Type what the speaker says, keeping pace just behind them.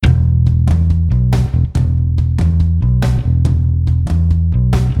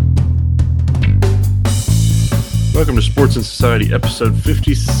Welcome to Sports and Society, episode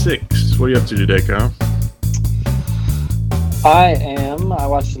 56. What are you up to today, Kyle? I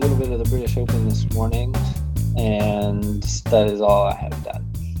watched a little bit of the British Open this morning, and that is all I have done.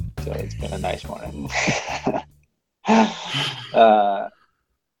 So it's been a nice morning. Have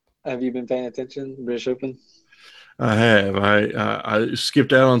you been paying attention, British Open? I have. I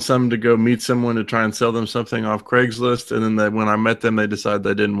skipped out on some to go meet someone to try and sell them something off Craigslist, and then when I met them, they decided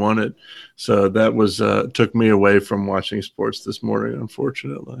they didn't want it. So that was took me away from watching sports this morning,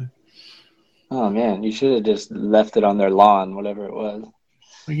 unfortunately. Oh man, you should have just left it on their lawn, whatever it was.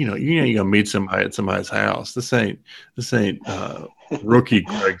 Well, you're gonna meet somebody at somebody's house. This ain't rookie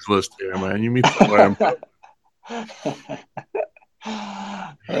Craigslist here, man. You meet somebody.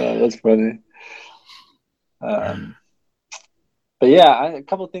 That's funny. But yeah, a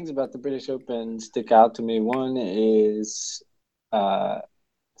couple of things about the British Open stick out to me. One is it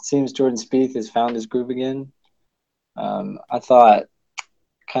seems Jordan Spieth has found his groove again. I thought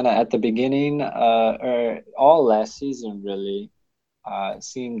kind of at the beginning or all last season really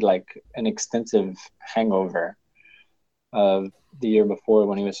seemed like an extensive hangover of the year before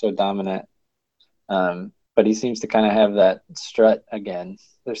when he was so dominant. But he seems to kind of have that strut again.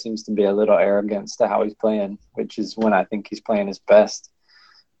 There seems to be a little arrogance to how he's playing, which is when I think he's playing his best.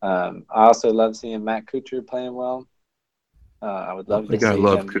 I also love seeing Matt Kuchar playing well. I would love to see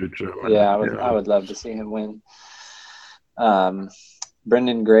him. Kuchar. Yeah, I would love to see him win.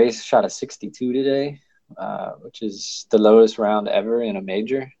 Brendan Grace shot a 62 today, which is the lowest round ever in a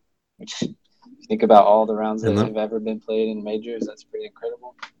major. Which, if you think about all the rounds that have ever been played in majors, that's pretty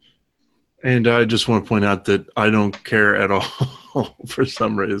incredible. And I just want to point out that I don't care at all for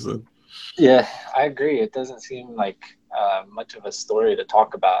some reason. Yeah, I agree. It doesn't seem like much of a story to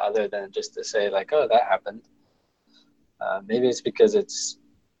talk about other than just to say like, oh, that happened. Maybe it's because it's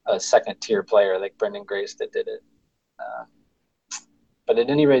a second-tier player like Brendan Grace that did it. But at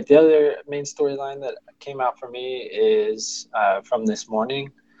any rate, the other main storyline that came out for me is from this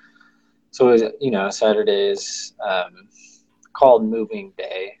morning. So, Saturday is called Moving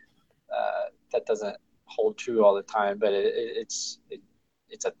Day. That doesn't hold true all the time, but it's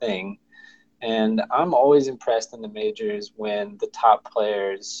a thing. And I'm always impressed in the majors when the top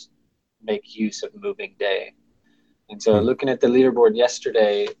players make use of Moving Day. And so looking at the leaderboard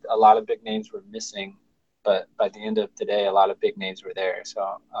yesterday, a lot of big names were missing, but by the end of today, a lot of big names were there.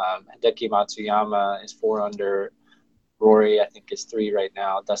 So Hideki Matsuyama is 4 under. Rory, I think, is 3 right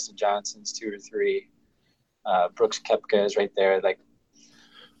now. Dustin Johnson's 2 or 3. Brooks Koepka is right there. Like,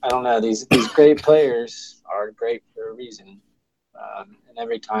 I don't know. These great players are great for a reason. And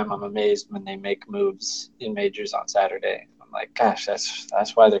every time I'm amazed when they make moves in majors on Saturday. I'm like, gosh,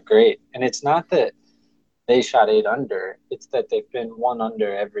 that's why they're great. And it's not that they shot 8 under. It's that they've been 1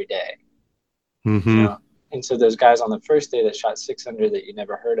 under every day. Mm-hmm. And so those guys on the first day that shot 6 under that you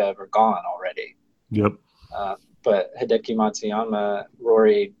never heard of are gone already. Yep. But Hideki Matsuyama,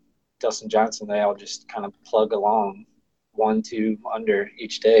 Rory, Dustin Johnson, they all just kind of plug along 1, 2 under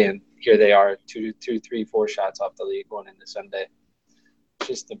each day, and here they are, 2, 3, 4 shots off the lead going into Sunday.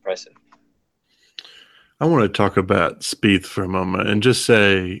 Just impressive. I want to talk about Spieth for a moment and just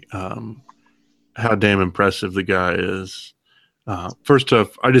say how damn impressive the guy is. First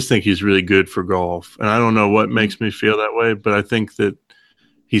off, I just think he's really good for golf, and I don't know what makes me feel that way, but I think that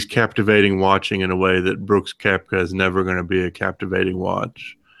he's captivating watching in a way that Brooks Koepka is never going to be a captivating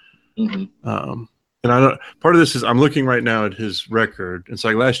watch. Mm-hmm. And I don't. Part of this is I'm looking right now at his record. It's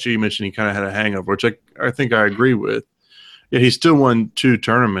like last year you mentioned he kind of had a hangover, which I think I agree with. Yeah, he still won 2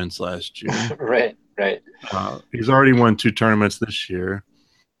 tournaments last year. Right. He's already won 2 tournaments this year.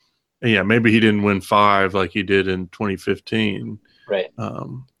 And yeah, maybe he didn't win 5 like he did in 2015. Right.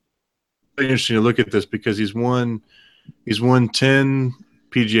 Interesting to look at this because he's won 10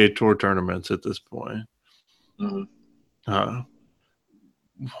 PGA Tour tournaments at this point. Mm-hmm.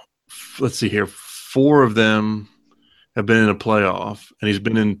 Let's see here. 4 of them have been in a playoff, and he's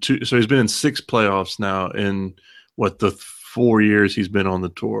been in 2. So he's been in 6 playoffs now in the 4 years he's been on the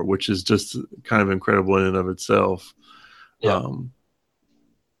tour, which is just kind of incredible in and of itself. Yeah.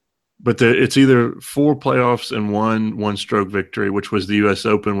 But it's either 4 playoffs and 1 stroke victory, which was the U.S.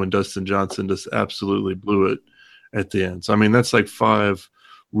 Open when Dustin Johnson just absolutely blew it at the end. So, I mean, that's like 5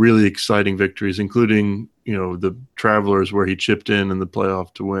 really exciting victories, including, the Travelers where he chipped in the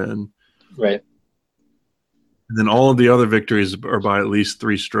playoff to win. Right. And then all of the other victories are by at least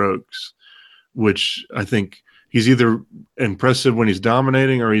 3 strokes, which I think he's either impressive when he's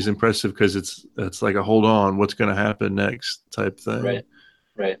dominating or he's impressive because it's like a hold on, what's going to happen next type thing. Right.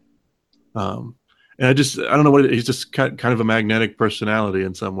 And I don't know he's just kind of a magnetic personality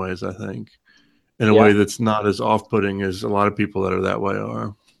in some ways, I think. in a way that's not as off-putting as a lot of people that are that way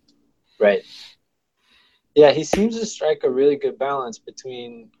are. Right. Yeah, he seems to strike a really good balance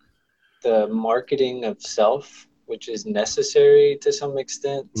between the marketing of self, which is necessary to some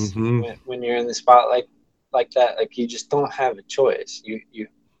extent when you're in the spotlight like that. Like, you just don't have a choice. You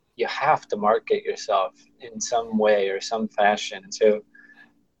have to market yourself in some way or some fashion. And so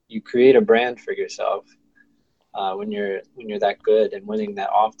you create a brand for yourself when you're that good and winning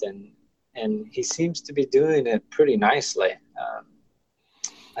that often. And he seems to be doing it pretty nicely.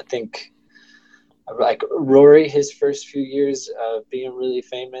 I think, like Rory, his first few years of being really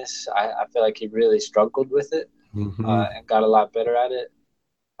famous, I feel like he really struggled with it and got a lot better at it.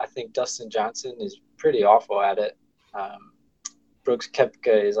 I think Dustin Johnson is pretty awful at it. Brooks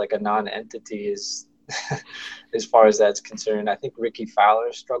Koepka is like a non-entity as far as that's concerned. I think Ricky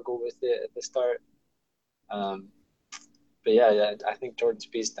Fowler struggled with it at the start. But yeah, I think Jordan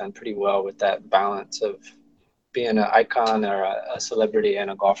Spieth's done pretty well with that balance of being an icon or a celebrity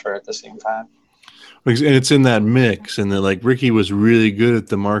and a golfer at the same time. And it's in that mix, and then like Ricky was really good at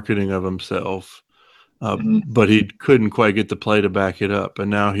the marketing of himself, but he couldn't quite get the play to back it up, and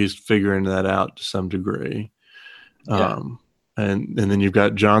now he's figuring that out to some degree. And then you've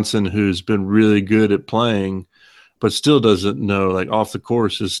got Johnson, who's been really good at playing, but still doesn't know, like off the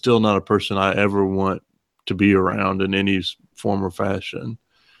course, is still not a person I ever want to be around in any form or fashion.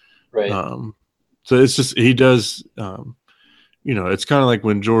 Right. So it's just, he does, it's kind of like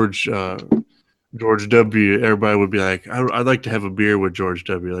when George W., everybody would be like, I'd like to have a beer with George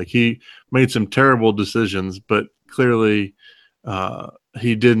W. Like, he made some terrible decisions, but clearly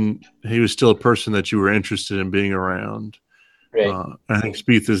he was still a person that you were interested in being around. Right. I think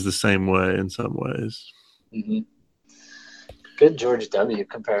Spieth is the same way in some ways. Good George W.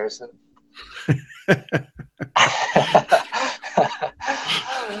 comparison.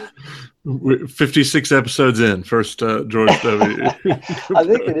 56 episodes in, first George W. I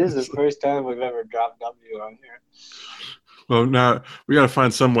think it is the first time we've ever dropped W on here. Well, now we got to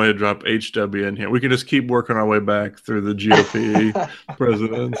find some way to drop HW in here. We can just keep working our way back through the GOP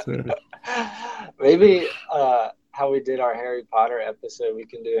presidents. Maybe how we did our Harry Potter episode, we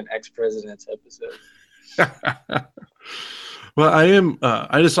can do an ex-president's episode. Well,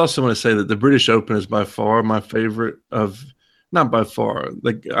 I just also want to say that the British Open is by far my favorite of, not by far.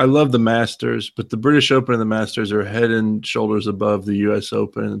 Like, I love the Masters, but the British Open and the Masters are head and shoulders above the U.S.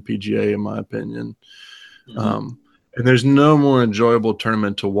 Open and PGA, in my opinion. And there's no more enjoyable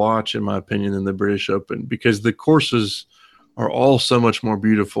tournament to watch, in my opinion, than the British Open, because the courses are all so much more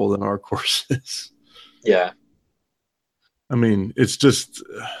beautiful than our courses. Yeah. I mean, it's just,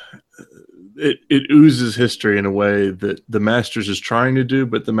 it oozes history in a way that the Masters is trying to do,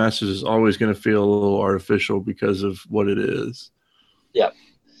 but the Masters is always going to feel a little artificial because of what it is. Yeah.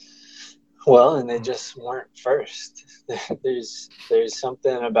 Well, and they just weren't first. There's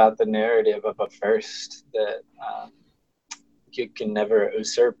something about the narrative of a first that you can never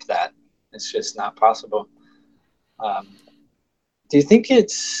usurp that. It's just not possible. Do you think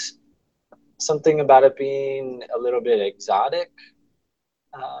it's something about it being a little bit exotic?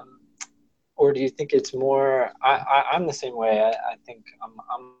 Or do you think it's more, I'm the same way. I think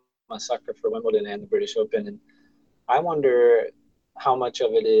I'm a sucker for Wimbledon and the British Open. And I wonder how much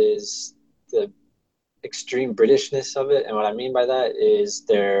of it is the extreme Britishness of it. And what I mean by that is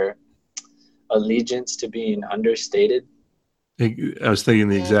their allegiance to being understated. I was thinking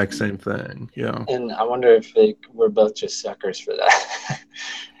the exact same thing. Yeah. And I wonder if we're both just suckers for that.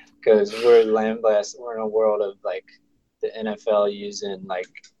 Because we're lambasted. We're in a world of like the NFL using like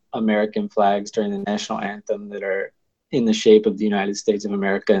American flags during the national anthem that are in the shape of the United States of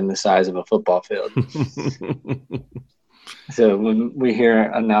America and the size of a football field. So when we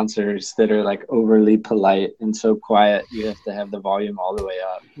hear announcers that are like overly polite and so quiet, you have to have the volume all the way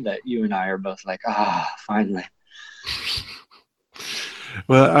up, that you and I are both like, finally.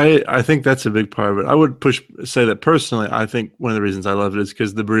 Well, I think that's a big part of it. I would say that personally, I think one of the reasons I love it is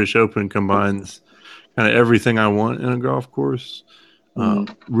because the British Open combines kind of everything I want in a golf course.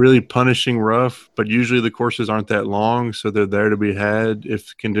 Really punishing rough, but usually the courses aren't that long, so they're there to be had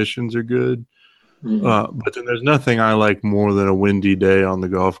if conditions are good. But then there's nothing I like more than a windy day on the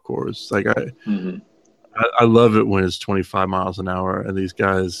golf course. Like I love it when it's 25 miles an hour and these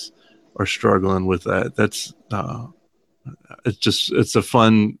guys are struggling with that. That's it's a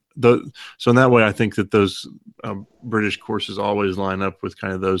fun. So in that way, I think that those British courses always line up with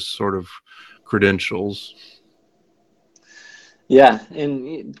kind of those sort of credentials. Yeah,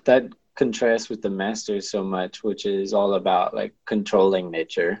 and that contrasts with the Masters so much, which is all about like controlling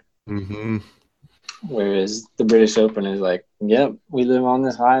nature. Whereas the British Open is like, yep, we live on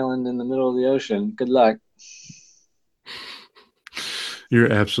this island in the middle of the ocean. Good luck.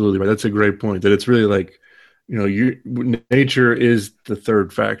 You're absolutely right. That's a great point. That it's really like, nature is the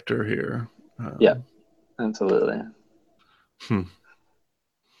third factor here. Yeah, absolutely. Hmm.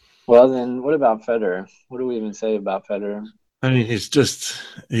 Well, then what about Federer? What do we even say about Federer? I mean,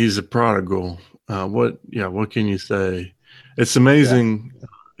 he's a prodigal. What can you say? It's Yeah. amazing.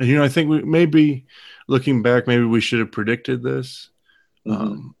 And, I think maybe looking back, maybe we should have predicted this.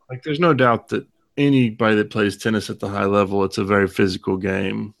 Mm-hmm. Like, there's no doubt that anybody that plays tennis at the high level, it's a very physical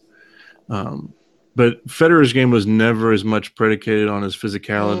game. Um, but Federer's game was never as much predicated on his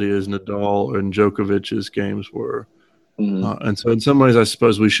physicality as Nadal and Djokovic's games were. Mm-hmm. And so, in some ways, I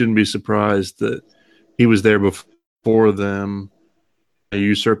suppose we shouldn't be surprised that he was there before them. They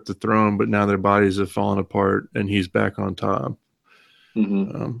usurped the throne, but now their bodies have fallen apart, and he's back on top.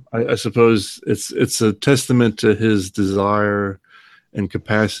 Mm-hmm. I suppose it's a testament to his desire and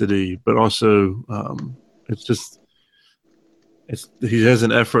capacity, but also it's just he has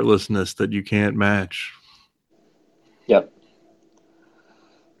an effortlessness that you can't match. Yep.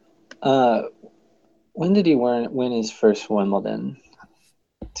 When did he win his first Wimbledon?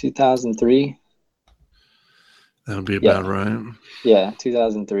 2003? That would be Yeah. about right. Yeah,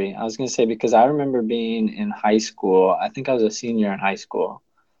 2003. I was going to say because I remember being in high school. I think I was a senior in high school.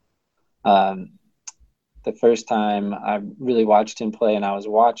 Um, the first time I really watched him play, and I was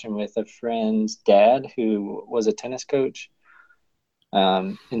watching with a friend's dad who was a tennis coach.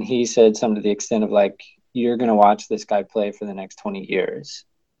 And he said something to the extent of like, "You're going to watch this guy play for the next 20 years."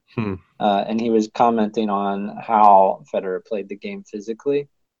 Hmm. And he was commenting on how Federer played the game physically.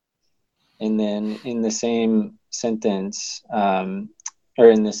 And then in the same sentence, or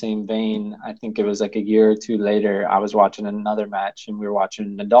in the same vein, I think it was like a year or two later, I was watching another match and we were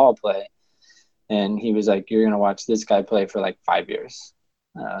watching Nadal play. And he was like, "You're going to watch this guy play for like 5 years."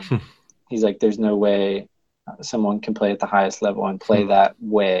 He's like, "There's no way someone can play at the highest level and play that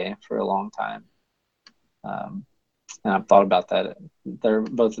way for a long time." And I've thought about that. They're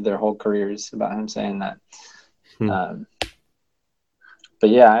both of their whole careers about him saying that. But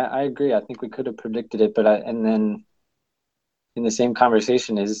yeah, I agree. I think we could have predicted it, and then in the same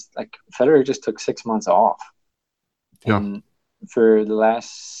conversation is like Federer just took 6 months off, Yeah. and for the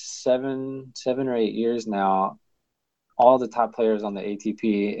last 7 or 8 years now, all the top players on the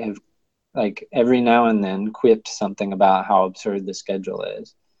ATP have like every now and then quipped something about how absurd the schedule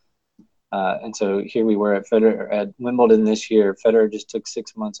is. And so here we were at Wimbledon this year. Federer just took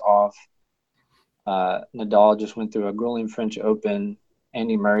 6 months off. Nadal just went through a grueling French Open.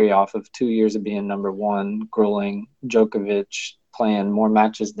 Andy Murray off of 2 years of being number one, grueling. Djokovic playing more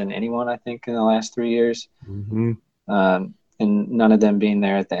matches than anyone, I think, in the last 3 years. Mm-hmm. And none of them being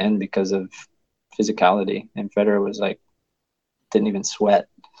there at the end because of physicality. And Federer was like, didn't even sweat.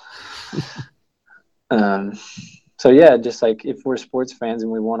 So yeah, just like if we're sports fans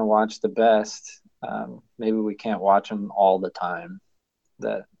and we want to watch the best, maybe we can't watch them all the time.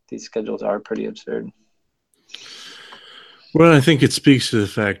 That these schedules are pretty absurd. Well, I think it speaks to the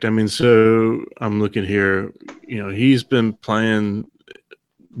fact. I mean, so I'm looking here. He's been playing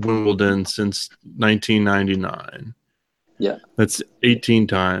Wimbledon since 1999. Yeah, that's 18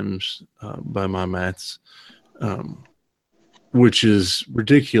 times by my maths, which is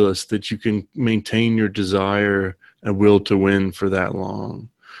ridiculous that you can maintain your desire and will to win for that long.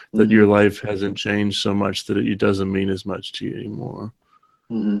 That your life hasn't changed so much that it doesn't mean as much to you anymore.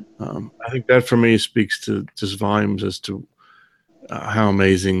 I think that for me speaks to just volumes as to how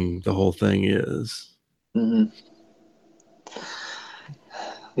amazing the whole thing is.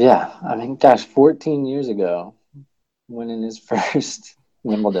 Yeah, I mean, gosh, 14 years ago, winning his first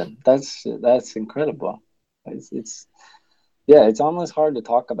Wimbledon. That's incredible. It's almost hard to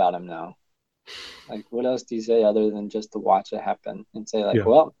talk about him now. Like, what else do you say other than just to watch it happen and say like,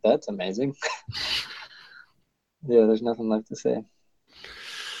 well, that's amazing. Yeah, there's nothing left to say.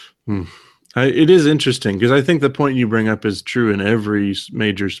 It is interesting because I think the point you bring up is true in every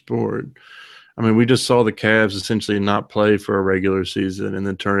major sport. I mean, we just saw the Cavs essentially not play for a regular season and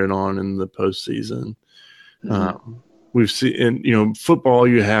then turn it on in the postseason. We've seen, in football,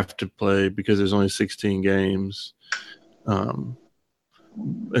 you have to play because there's only 16 games.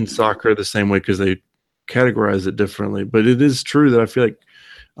 And soccer the same way because they categorize it differently. But it is true that I feel like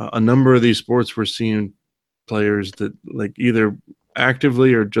a number of these sports we're seeing players that like either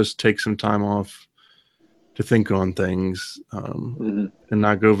actively or just take some time off to think on things and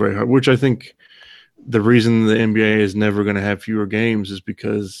not go very hard, which I think the reason the NBA is never going to have fewer games is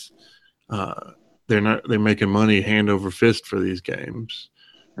because they're making money hand over fist for these games.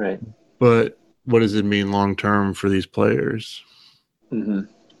 Right. But what does it mean long term for these players? Mm-hmm.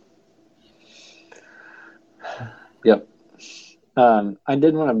 Yep. I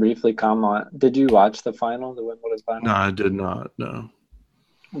did want to briefly comment. Did you watch the final, the Wimbledon final? No, I did not. No.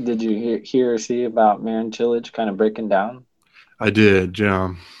 Did you hear or see about Marin Cilic kind of breaking down? I did,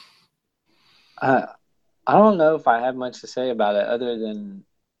 yeah. I don't know if I have much to say about it other than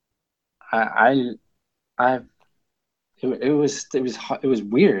I it was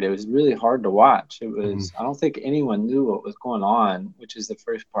weird. It was really hard to watch. I don't think anyone knew what was going on, which is the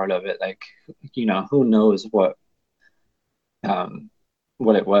first part of it. Like, who knows what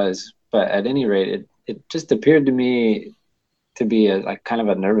it was, but at any rate, it just appeared to me to be a like kind of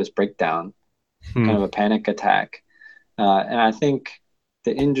a nervous breakdown, kind of a panic attack. And I think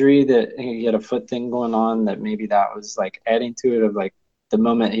the injury that he had a foot thing going on, that maybe that was like adding to it, of like the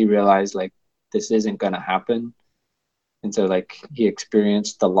moment he realized like this isn't going to happen. And so like he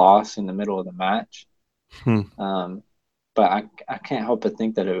experienced the loss in the middle of the match. But I can't help but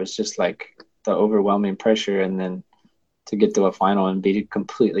think that it was just like the overwhelming pressure, and then to get to a final and be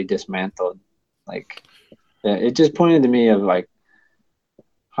completely dismantled. Like, it just pointed to me of like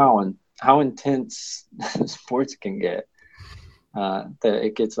how intense sports can get. That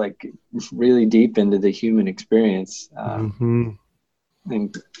it gets like really deep into the human experience. And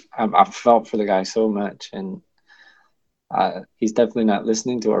I felt for the guy so much, and he's definitely not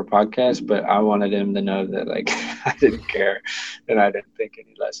listening to our podcast, but I wanted him to know that like I didn't care, and I didn't think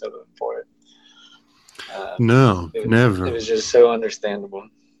any less of him for it. No, never. It was just so understandable.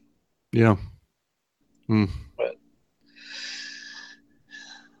 Yeah. But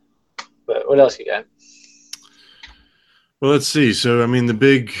what else you got? Well, let's see. So, I mean, the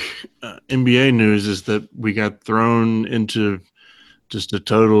big NBA news is that we got thrown into just a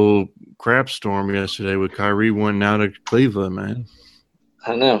total crap storm yesterday with Kyrie wanting out of Cleveland, man.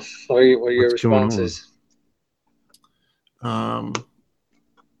 I know. What are your responses? On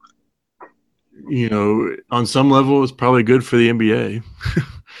some level, it's probably good for the NBA.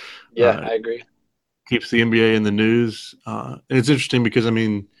 Yeah, I agree. Keeps the NBA in the news. And it's interesting because, I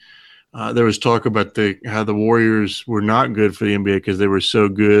mean, there was talk about how the Warriors were not good for the NBA because they were so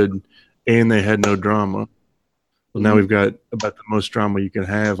good and they had no drama. Well, now we've got about the most drama you can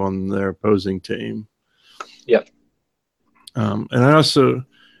have on their opposing team. Yep. And I also,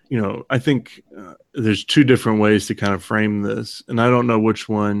 I think there's two different ways to kind of frame this, and I don't know which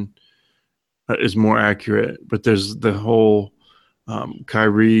one is more accurate, but there's the whole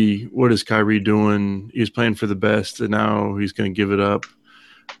Kyrie, what is Kyrie doing? He's playing for the best, and now he's going to give it up.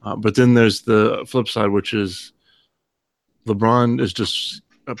 But then there's the flip side, which is LeBron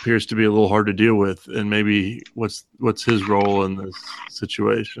appears to be a little hard to deal with, and maybe what's his role in this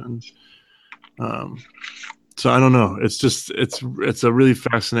situation. So I don't know. It's just it's a really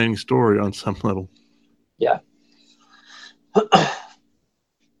fascinating story on some level. Yeah.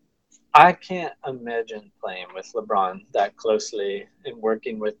 I can't imagine playing with LeBron that closely and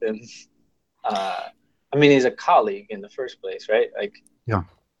working with him. I mean, he's a colleague in the first place, right? Like, yeah.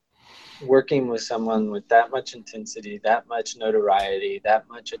 Working with someone with that much intensity, that much notoriety, that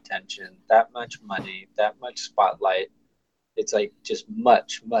much attention, that much money, that much spotlight. It's like just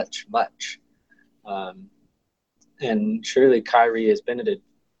much, much, much. And surely Kyrie has benefited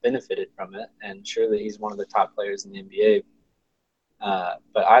from it, and surely he's one of the top players in the NBA.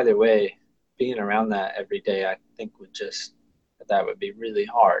 But either way, being around that every day, I think that would be really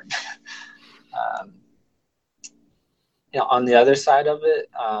hard. On the other side of it,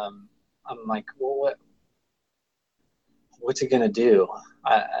 I'm like, well, what's he gonna do?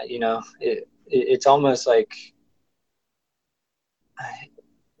 It's almost like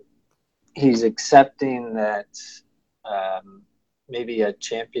he's accepting that maybe a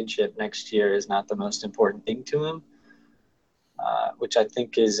championship next year is not the most important thing to him, which I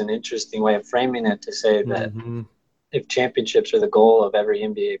think is an interesting way of framing it, to say that if championships are the goal of every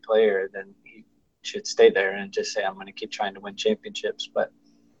NBA player, then he should stay there and just say, I'm going to keep trying to win championships. But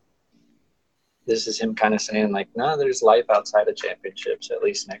this is him kind of saying like, no, there's life outside of championships, at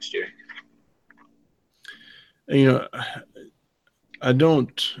least next year. I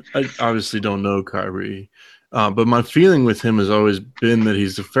obviously don't know Kyrie, but my feeling with him has always been that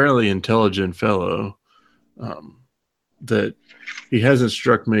he's a fairly intelligent fellow, that he hasn't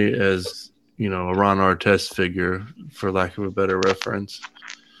struck me as, a Ron Artest figure, for lack of a better reference,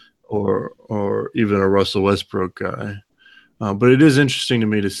 or even a Russell Westbrook guy. But it is interesting to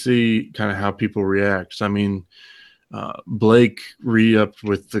me to see kind of how people react. I mean, Blake re-upped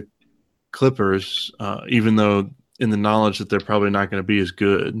with the Clippers, even though in the knowledge that they're probably not going to be as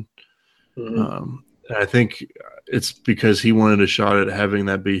good. I think it's because he wanted a shot at having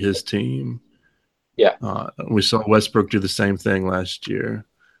that be his team. Yeah. We saw Westbrook do the same thing last year.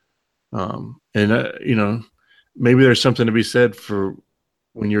 And maybe there's something to be said for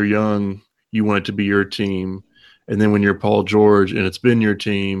when you're young, you want it to be your team. And then when you're Paul George and it's been your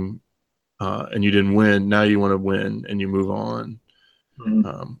team and you didn't win, now you want to win and you move on.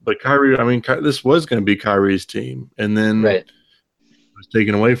 But Kyrie, I mean, this was going to be Kyrie's team, and then Right. it was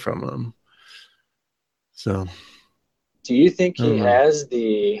taken away from him. So, do you think I he don't know. has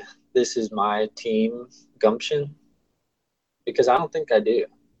the "this is my team" gumption? Because I don't think I do.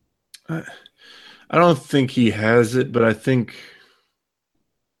 I don't think he has it, but I think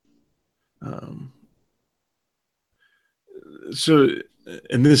um, so.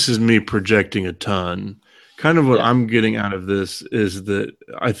 And this is me projecting a ton. Kind of what Yeah. I'm getting out of this is that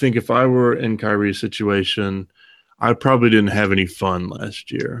I think if I were in Kyrie's situation, I probably didn't have any fun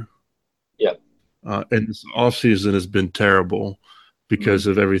last year. Yep. And this offseason has been terrible because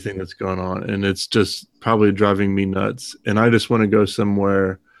of everything that's gone on. And it's just probably driving me nuts. And I just want to go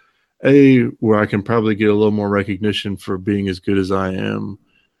somewhere, where I can probably get a little more recognition for being as good as I am.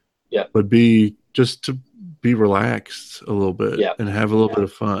 Yep. But B, just to be relaxed a little bit Yep. and have a little bit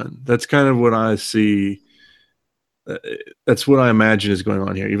of fun. That's kind of what I see. That's what I imagine is going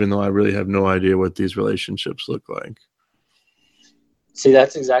on here, even though I really have no idea what these relationships look like. See,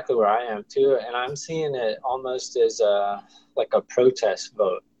 that's exactly where I am too, and I'm seeing it almost as a protest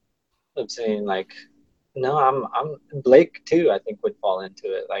vote of saying like, no, I'm Blake too. I think would fall into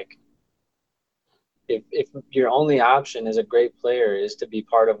it. Like, if your only option as a great player is to be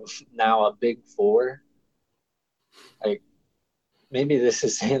part of now a big four, like maybe this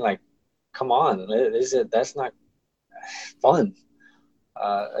is saying like, come on, that's not fun.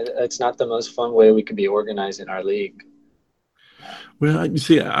 It's not the most fun way we could be organizing our league. Well, you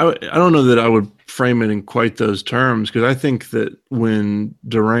see, I don't know that I would frame it in quite those terms, because I think that when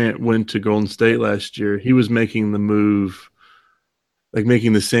Durant went to Golden State last year, he was making the move, like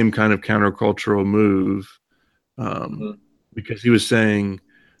making the same kind of countercultural move, um, because he was saying,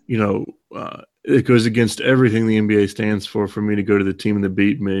 it goes against everything the NBA stands for me to go to the team that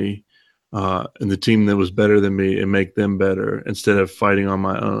beat me and the team that was better than me and make them better instead of fighting on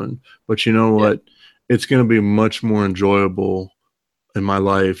my own. But you know what? It's going to be much more enjoyable in my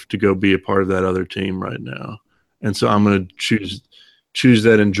life to go be a part of that other team right now. And so I'm going to choose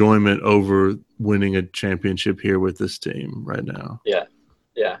that enjoyment over winning a championship here with this team right now. Yeah.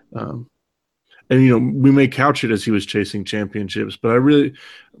 Yeah. And we may couch it as he was chasing championships, but I really,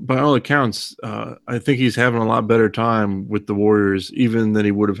 by all accounts, I think he's having a lot better time with the Warriors even than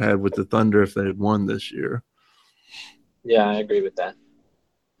he would have had with the Thunder if they had won this year. Yeah, I agree with that.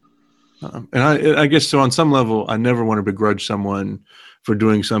 And I guess so. On some level, I never want to begrudge someone for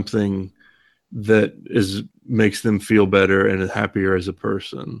doing something that makes them feel better and happier as a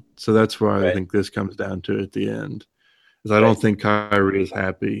person. So that's where I think this comes down to at the end. Is I don't think Kyrie is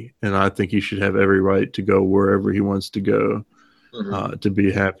happy, and I think he should have every right to go wherever he wants to go to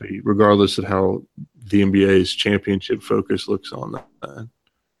be happy, regardless of how the NBA's championship focus looks on that.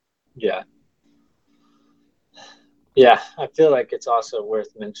 Yeah. Yeah, I feel like it's also worth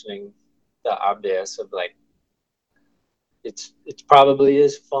mentioning the obvious of like it probably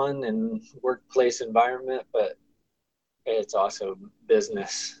is fun and workplace environment, but it's also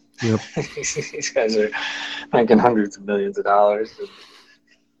business. Yep. These guys are making hundreds of millions of dollars. And,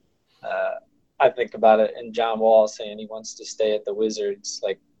 I think about it, and John Wall saying he wants to stay at the Wizards.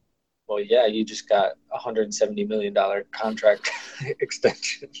 Like, well, yeah, you just got $170 million contract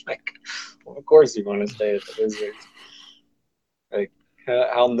extension. Like, well, of course you want to stay at the Wizards. Like,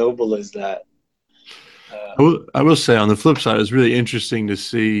 how noble is that? I will say on the flip side, it's really interesting to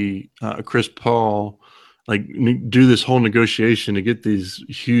see Chris Paul do this whole negotiation to get these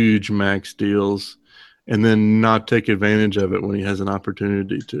huge max deals and then not take advantage of it when he has an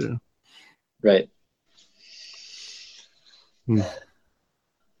opportunity to. Right. The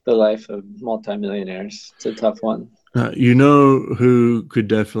life of multimillionaires. It's a tough one. You know who could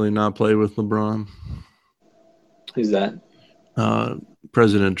definitely not play with LeBron? Who's that?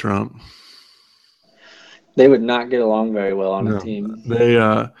 President Trump. They would not get along very well on a team. They,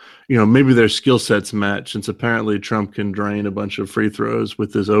 maybe their skill sets match, since apparently Trump can drain a bunch of free throws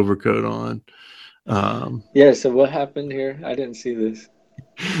with his overcoat on. So what happened here? I didn't see this.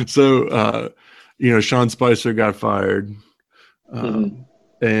 So, Sean Spicer got fired.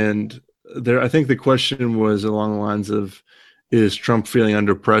 And I think the question was along the lines of, is Trump feeling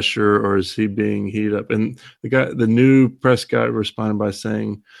under pressure or is he being heated up? And the new press guy responded by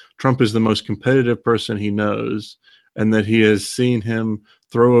saying Trump is the most competitive person he knows, and that he has seen him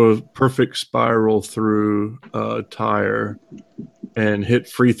throw a perfect spiral through a tire and hit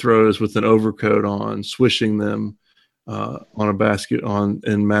free throws with an overcoat on, swishing them on a basket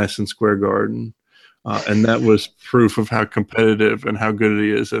in Madison Square Garden. And that was proof of how competitive and how good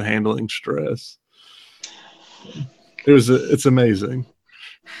he is at handling stress. It's amazing.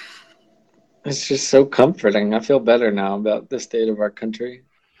 It's just so comforting. I feel better now about the state of our country.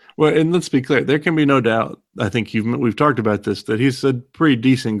 Well, and let's be clear, there can be no doubt. I think we've talked about this, that he's a pretty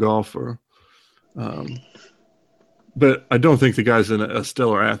decent golfer. But I don't think the guy's a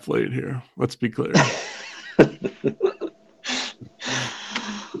stellar athlete here. Let's be clear.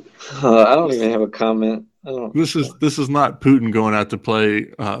 I don't even have a comment. This is not Putin going out to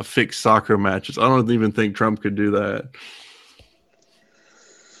play fixed soccer matches. I don't even think Trump could do that.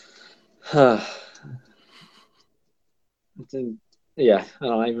 Yeah, I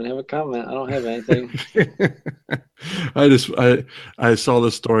don't even have a comment. I don't have anything. I saw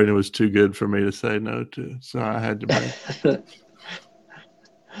the story and it was too good for me to say no to, so I had to bring.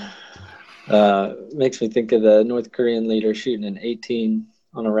 Makes me think of the North Korean leader shooting an 18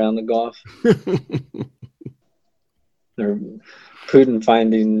 on a round of golf. Or Putin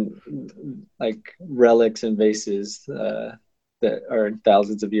finding like relics and vases that are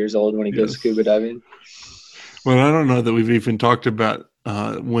thousands of years old when he goes scuba diving. Well, I don't know that we've even talked about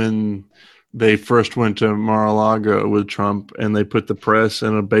when they first went to Mar-a-Lago with Trump and they put the press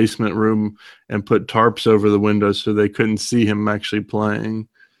in a basement room and put tarps over the windows so they couldn't see him actually playing.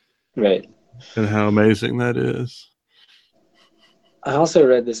 Right. And how amazing that is. I also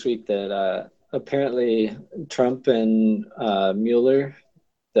read this week that apparently Trump and Mueller,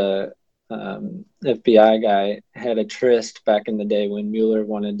 the FBI guy, had a tryst back in the day when Mueller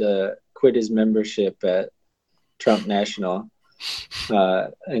wanted to quit his membership at Trump National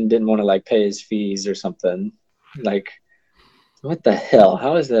and didn't want to like pay his fees or something. Like, what the hell?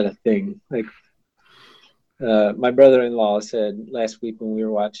 How is that a thing? Like, my brother-in-law said last week when we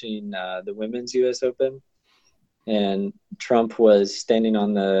were watching the women's U.S. Open, and Trump was standing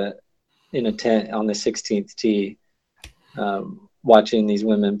in a tent on the 16th tee, watching these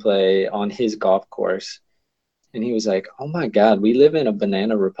women play on his golf course, and he was like, "Oh my God, we live in a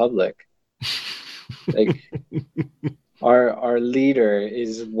banana republic." Like, our leader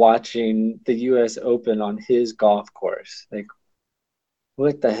is watching the U.S. Open on his golf course. Like,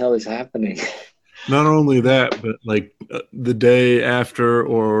 what the hell is happening? Not only that, but like the day after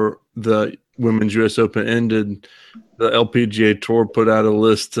or the Women's U.S. Open ended, the LPGA Tour put out a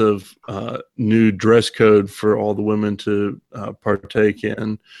list of new dress code for all the women to partake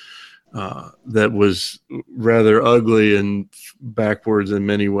in. That was rather ugly and backwards in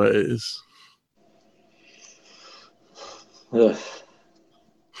many ways. Ugh.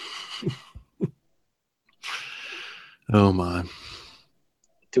 Oh my.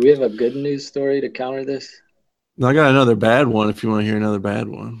 Do we have a good news story to counter this? I got another bad one if you want to hear another bad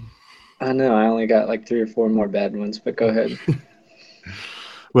one. I know. I only got like 3 or 4 more bad ones, but go ahead.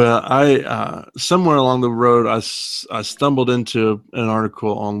 Well, I somewhere along the road, I stumbled into an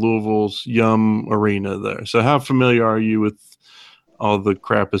article on Louisville's Yum Arena there. So how familiar are you with all the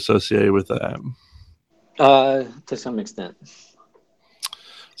crap associated with that? To some extent.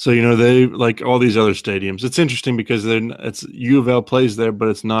 So, they, like all these other stadiums, it's interesting because it's U of L plays there, but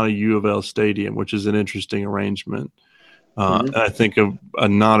it's not a U of L stadium, which is an interesting arrangement. And I think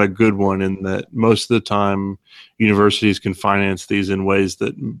not a good one in that most of the time universities can finance these in ways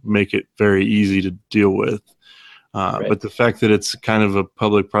that make it very easy to deal with. Right. But the fact that it's kind of a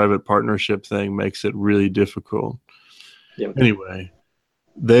public-private partnership thing makes it really difficult. Yep. Anyway,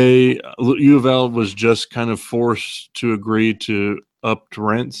 U of L was just kind of forced to agree to upped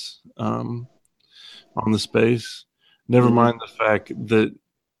rents on the space. Never mind the fact that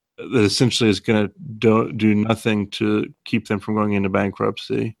essentially is going to do nothing to keep them from going into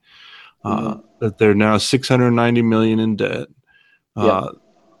bankruptcy. That they're now $690 million in debt. And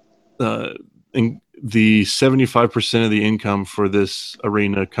the 75% of the income for this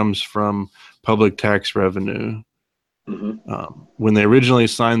arena comes from public tax revenue. When they originally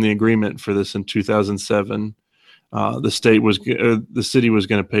signed the agreement for this in 2007, the city was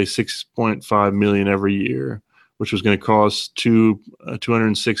going to pay $6.5 million every year, which was going to cost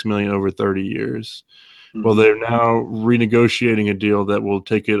 $206 million over 30 years. Well, they're now renegotiating a deal that will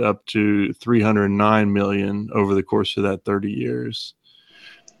take it up to $309 million over the course of that 30 years.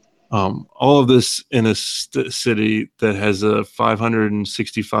 All of this in a city that has a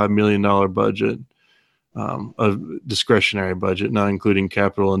 $565 million budget, a discretionary budget, not including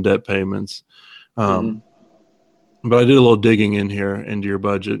capital and debt payments. But I did a little digging in here into your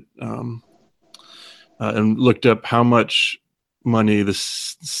budget and looked up how much money the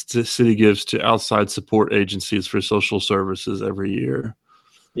city gives to outside support agencies for social services every year.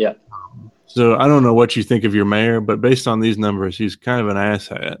 Yeah. So I don't know what you think of your mayor, but based on these numbers, he's kind of an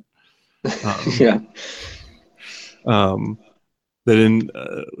asshat. Yeah.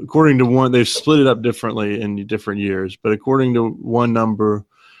 That according to one, they've split it up differently in different years, but according to one number,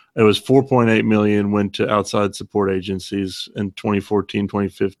 it was 4.8 million went to outside support agencies in 2014,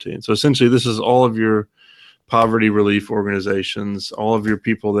 2015. So essentially, this is all of your poverty relief organizations, all of your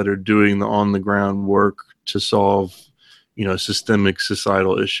people that are doing the on the ground work to solve, systemic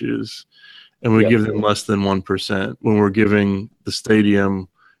societal issues. And we give them less than 1% when we're giving the stadium,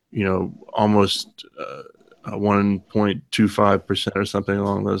 almost 1.25% or something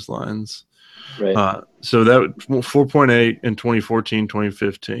along those lines. Right. So that 4.8 in 2014,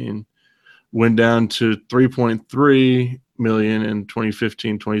 2015 went down to 3.3 million in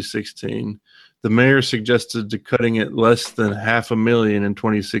 2015, 2016. The mayor suggested to cutting it less than $500,000 in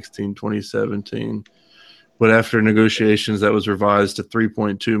 2016, 2017. But after negotiations, that was revised to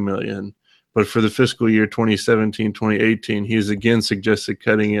 3.2 million. But for the fiscal year 2017, 2018, he's again suggested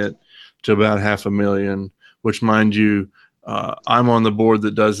cutting it to about $500,000, which, mind you, I'm on the board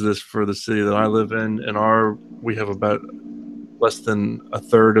that does this for the city that I live in, and we have about less than a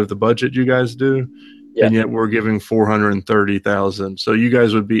third of the budget you guys do, and yet we're giving 430,000. So you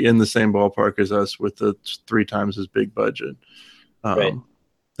guys would be in the same ballpark as us with the 3 times as big budget. Right.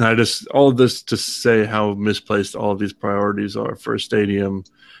 And all of this to say how misplaced all of these priorities are for a stadium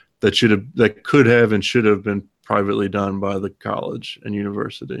that could have and should have been privately done by the college and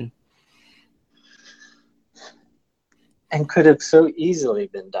university. And could have so easily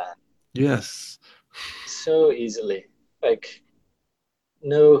been done. Yes. So easily. Like,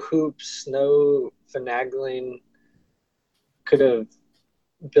 no hoops, no finagling. Could have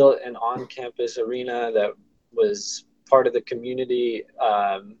built an on-campus arena that was part of the community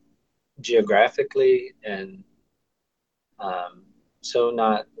geographically, and so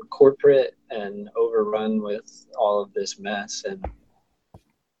not corporate and overrun with all of this mess, and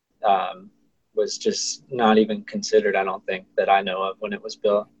was just not even considered, I don't think, that I know of when it was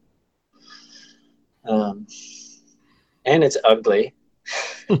built. And it's ugly.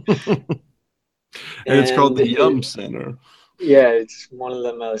 and it's called the Yum Center. Yeah, it's one of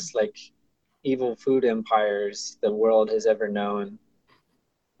the most evil food empires the world has ever known.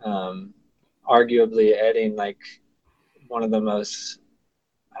 Arguably adding one of the most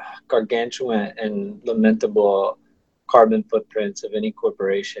gargantuan and lamentable carbon footprints of any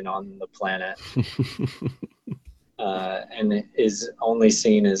corporation on the planet. And it is only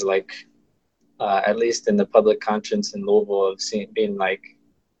seen as at least in the public conscience in Louisville, of being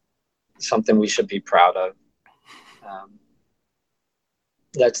something we should be proud of.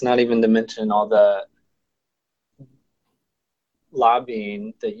 That's not even to mention all the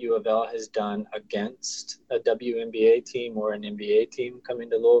lobbying that U of L has done against a WNBA team or an NBA team coming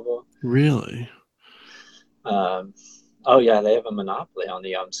to Louisville. Really? Oh yeah, they have a monopoly on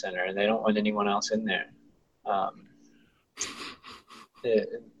the Yum Center, and they don't want anyone else in there.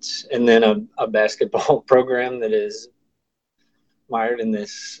 And then a basketball program that is mired in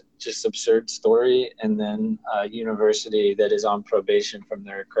this just absurd story, and then a university that is on probation from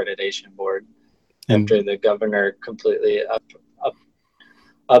their accreditation board after the governor completely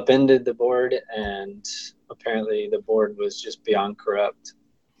upended the board, and apparently the board was just beyond corrupt.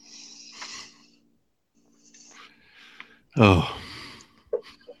 Oh.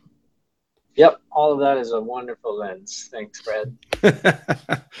 Yep, all of that is a wonderful lens. Thanks, Fred.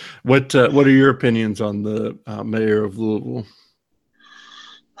 What are your opinions on the mayor of Louisville?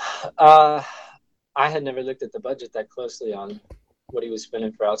 I had never looked at the budget that closely on what he was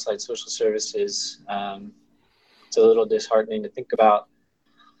spending for outside social services. It's a little disheartening to think about.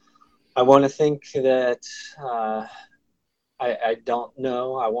 I want to think that I don't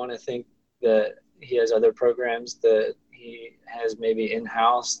know. I want to think that he has other programs that he has maybe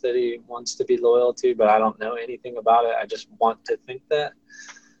in-house that he wants to be loyal to, but I don't know anything about it. I just want to think that.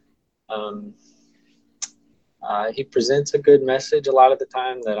 He presents a good message a lot of the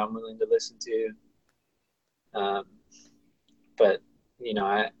time that I'm willing to listen to. But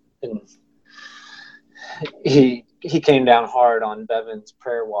he came down hard on Bevan's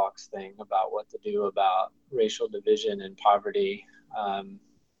prayer walks thing about what to do about racial division and poverty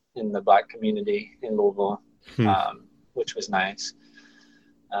in the Black community in Louisville, which was nice.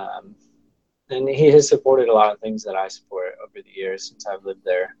 And he has supported a lot of things that I support over the years since I've lived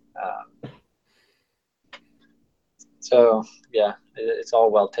there. So yeah, it's all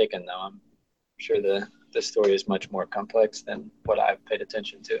well taken, though. I'm sure the story is much more complex than what I've paid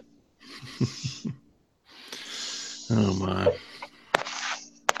attention to. Oh my.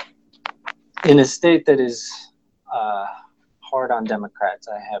 in a state that is hard on Democrats,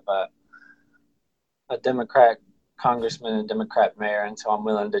 I have a Democrat congressman and Democrat mayor, and so I'm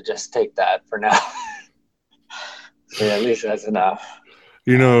willing to just take that for now. So yeah, at least that's enough.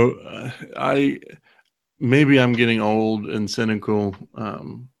 You know, maybe I'm getting old and cynical,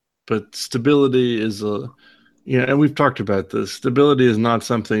 but stability is and we've talked about this. Stability is not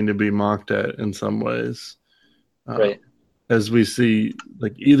something to be mocked at in some ways. Right. As we see,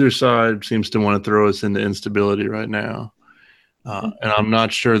 like either side seems to want to throw us into instability right now. And I'm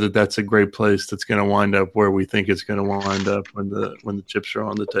not sure that that's a great place that's going to wind up where we think it's going to wind up when the chips are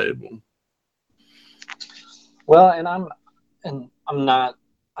on the table. Well, and I'm not.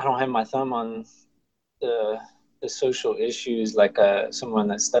 I don't have my thumb on the social issues like someone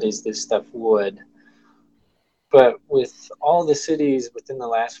that studies this stuff would. But with all the cities within the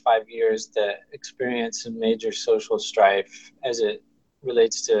last 5 years that experience some major social strife as it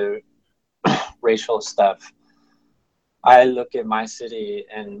relates to racial stuff, I look at my city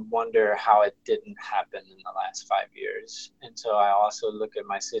and wonder how it didn't happen in the last 5 years. And so I also look at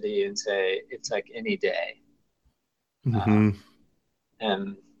my city and say, it's like any day. Mm-hmm.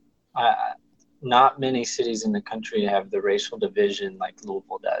 And not many cities in the country have the racial division like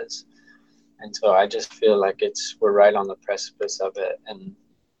Louisville does. And so I just feel like we're right on the precipice of it. And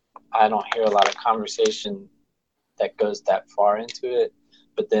I don't hear a lot of conversation that goes that far into it.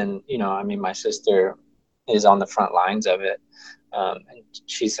 But then, my sister is on the front lines of it. And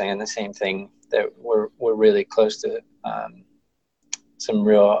she's saying the same thing, that we're really close to some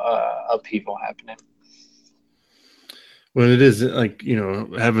real upheaval happening. Well, it is like,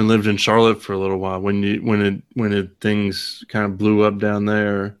 having lived in Charlotte for a little while, when things kind of blew up down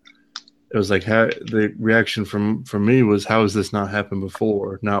there, it was like the reaction from me was, how has this not happened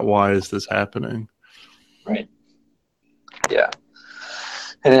before? Not why is this happening? Right. Yeah.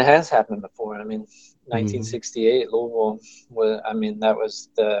 And it has happened before. 1968, Louisville that was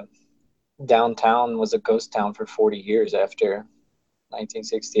the downtown was a ghost town for 40 years after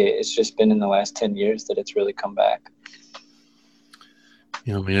 1968. It's just been in the last 10 years that it's really come back.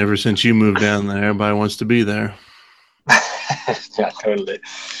 Ever since you moved down there, everybody wants to be there. Yeah, totally.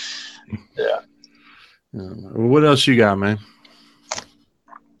 Yeah. What else you got, man?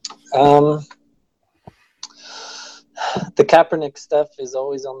 The Kaepernick stuff is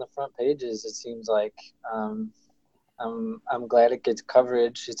always on the front pages, it seems like. I'm glad it gets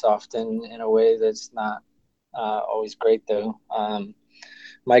coverage. It's often in a way that's not always great, though.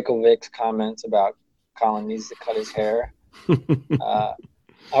 Michael Vick's comments about Colin needs to cut his hair.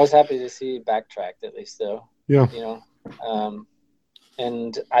 I was happy to see it backtracked, at least, though. Yeah.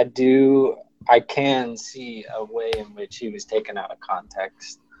 And I can see a way in which he was taken out of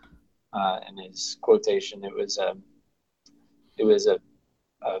context in his quotation. It was a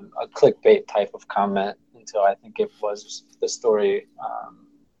clickbait type of comment until I think it was the story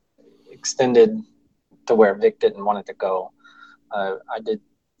extended to where Vick didn't want it to go. I did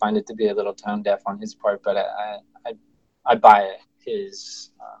find it to be a little tone deaf on his part, but I buy his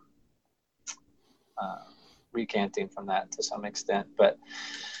recanting from that to some extent. But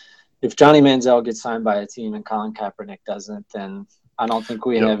if Johnny Manziel gets signed by a team and Colin Kaepernick doesn't, then I don't think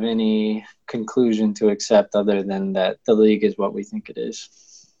we have any conclusion to accept other than that the league is what we think it is.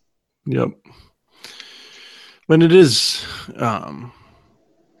 Yep. When it is,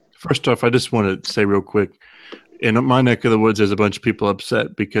 first off, I just want to say real quick, in my neck of the woods, there's a bunch of people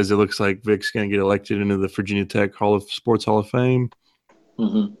upset because it looks like Vick's going to get elected into the Virginia Tech Sports Hall of Fame.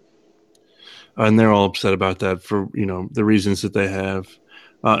 Mm-hmm. And they're all upset about that for, the reasons that they have.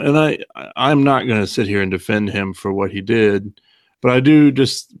 And I'm not going to sit here and defend him for what he did, but I do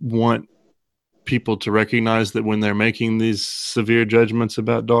just want people to recognize that when they're making these severe judgments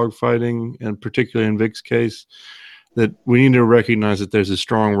about dogfighting, and particularly in Vick's case, that we need to recognize that there's a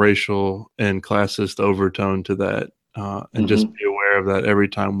strong racial and classist overtone to that, and just be aware of that every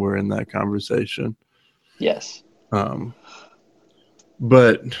time we're in that conversation. Yes. But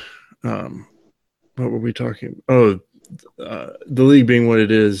what were we talking? Oh, the league being what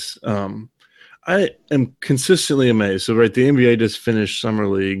it is. I am consistently amazed. So, right, the NBA just finished Summer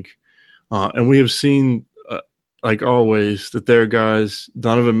League, and we have seen, like always, that there are guys,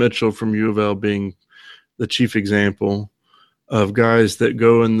 Donovan Mitchell from U of L being the chief example of guys that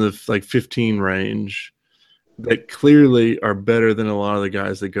go in the 15 range that clearly are better than a lot of the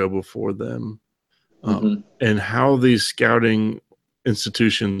guys that go before them. And how these scouting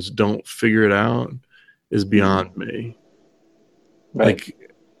institutions don't figure it out is beyond me. Right. Like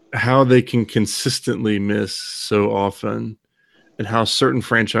how they can consistently miss so often, and how certain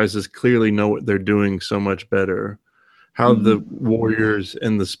franchises clearly know what they're doing so much better how the Warriors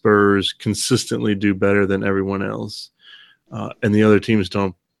and the Spurs consistently do better than everyone else, and the other teams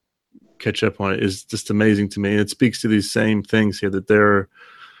don't catch up on it, is just amazing to me. And it speaks to these same things here, that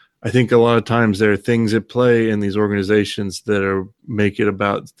I think a lot of times there are things at play in these organizations that make it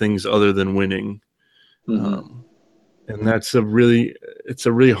about things other than winning. And it's a really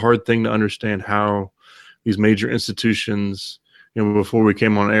hard thing to understand, how these major institutions, before we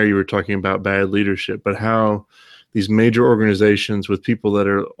came on air, you were talking about bad leadership, but how these major organizations with people that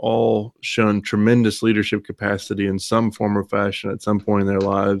are all shown tremendous leadership capacity in some form or fashion at some point in their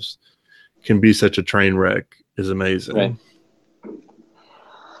lives can be such a train wreck is amazing. Right.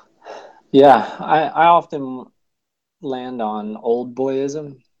 Yeah, I often land on old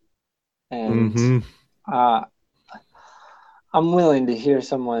boyism, and I'm willing to hear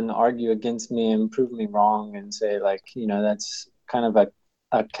someone argue against me and prove me wrong and say, like, that's kind of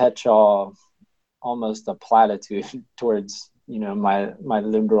a catch-all, almost a platitude towards, my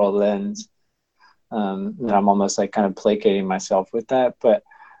liberal lens. And I'm almost like kind of placating myself with that, but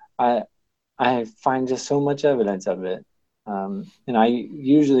I find just so much evidence of it. And I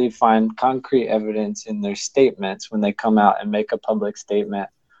usually find concrete evidence in their statements when they come out and make a public statement,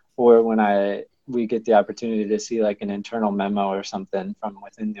 or when we get the opportunity to see like an internal memo or something from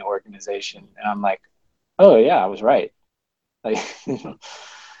within the organization. And I'm like, oh yeah, I was right. Like,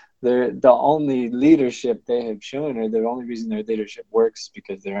 they're the only leadership they have shown, or the only reason their leadership works is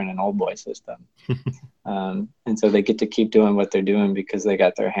because they're in an old boy system. And so they get to keep doing what they're doing because they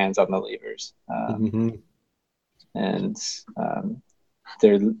got their hands on the levers. And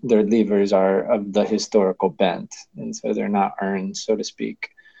their levers are of the historical bent, and so they're not earned, so to speak.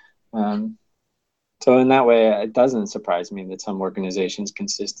 So in that way, it doesn't surprise me that some organizations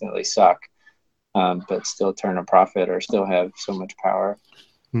consistently suck, but still turn a profit or still have so much power.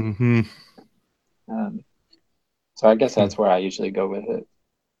 So I guess that's where I usually go with it.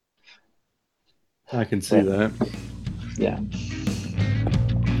 I can see that. Yeah.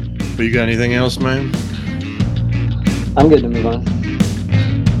 But you got anything else, man? I'm good to move on.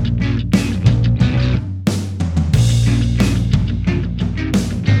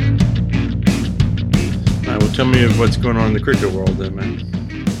 All right, well, tell me of what's going on in the cricket world then, man.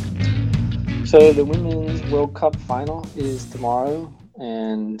 So the Women's World Cup final is tomorrow,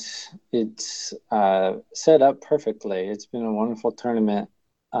 and it's set up perfectly. It's been a wonderful tournament,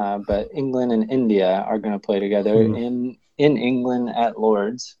 but England and India are going to play together in England at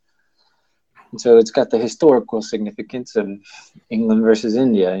Lord's. And so it's got the historical significance of England versus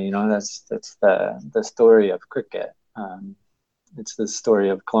India. That's the story of cricket. It's the story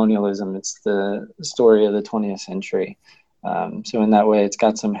of colonialism. It's the story of the 20th century. So in that way, it's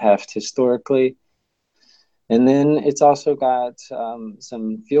got some heft historically. And then it's also got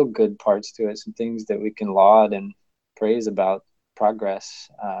some feel-good parts to it, some things that we can laud and praise about progress.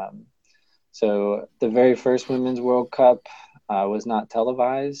 So the very first Women's World Cup was not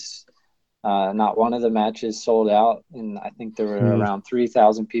televised. Not one of the matches sold out, and I think there were around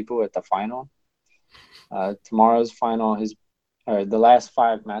 3,000 people at the final. Tomorrow's final the last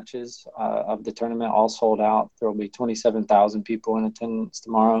 5 matches of the tournament all sold out. There will be 27,000 people in attendance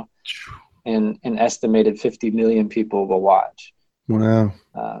tomorrow, and an estimated 50 million people will watch. Wow.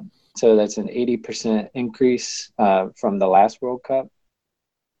 So that's an 80% increase from the last World Cup.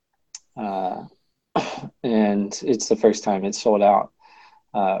 And it's the first time it's sold out,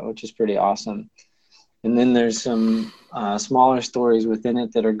 which is pretty awesome. And then there's some smaller stories within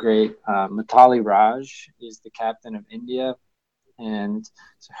it that are great. Mithali Raj is the captain of India, and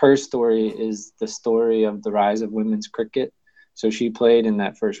her story is the story of the rise of women's cricket. So she played in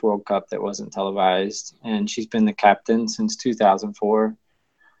that first World Cup that wasn't televised, and she's been the captain since 2004.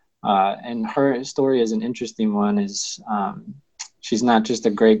 And her story is an interesting one. She's not just a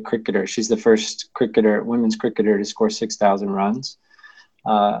great cricketer. She's the first women's cricketer to score 6,000 runs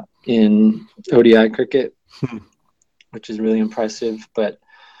in ODI cricket, which is really impressive. But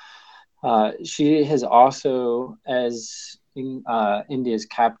she has also, as India's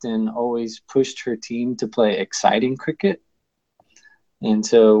captain, always pushed her team to play exciting cricket. And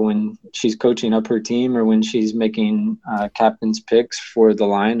so when she's coaching up her team, or when she's making captain's picks for the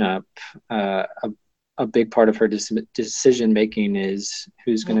lineup, a big part of her decision making is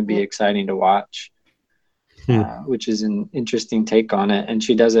who's going to be exciting to watch, which is an interesting take on it. And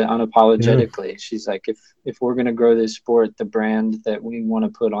she does it unapologetically. Yeah. She's like, if we're going to grow this sport, the brand that we want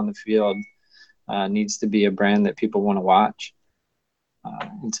to put on the field needs to be a brand that people want to watch.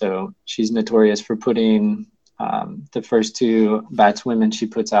 And so she's notorious for putting the first 2 batswomen she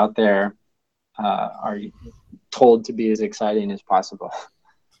puts out there are told to be as exciting as possible.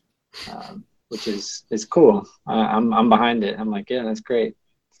 which is cool. I'm behind it. I'm like, yeah, that's great.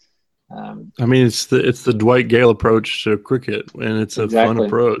 I mean, it's the Dwight Gale approach to cricket, and it's a fun Exactly.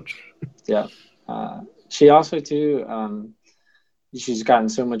 approach. Yeah. She also too. She's gotten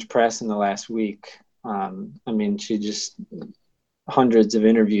so much press in the last week. I mean, she just hundreds of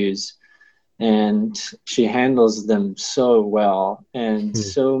interviews, and she handles them so well. And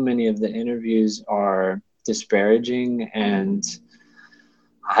so many of the interviews are disparaging, and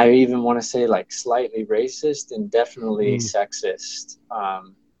I even want to say like slightly racist and definitely sexist.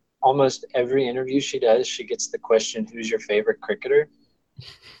 Almost every interview she does, she gets the question, "Who's your favorite cricketer?"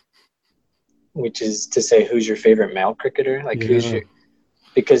 Which is to say, "Who's your favorite male cricketer?" Like,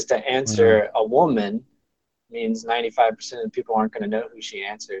 because to answer a woman means 95% of people aren't going to know who she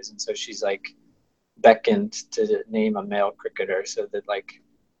answers. And so she's like beckoned to name a male cricketer so that like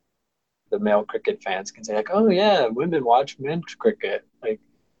the male cricket fans can say like, oh yeah, women watch men's cricket. Like,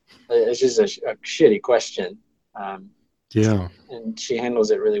 it's just a shitty question. And she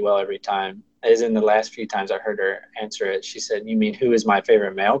handles it really well every time. As in the last few times I heard her answer it, she said, "You mean who is my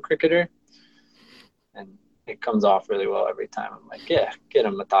favorite male cricketer?" And it comes off really well every time. I'm like, yeah, get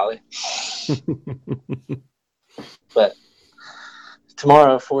him, Matali. But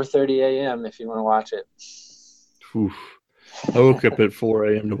tomorrow, 4:30 a.m. if you want to watch it. Oof. I woke up at 4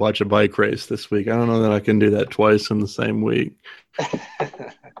 a.m. to watch a bike race this week. I don't know that I can do that twice in the same week.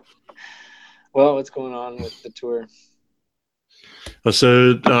 Well, what's going on with the tour?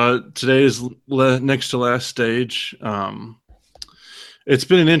 So today is next to last stage. It's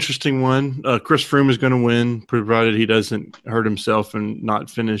been an interesting one. Chris Froome is going to win, provided he doesn't hurt himself and not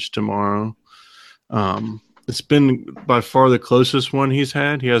finish tomorrow. It's been by far the closest one he's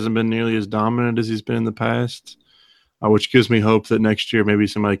had. He hasn't been nearly as dominant as he's been in the past, which gives me hope that next year maybe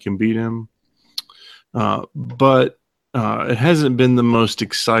somebody can beat him. But it hasn't been the most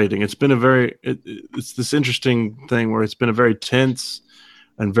exciting. It's been it's this interesting thing where it's been a very tense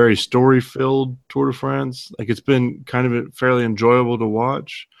and very story-filled Tour de France. Like, it's been kind of fairly enjoyable to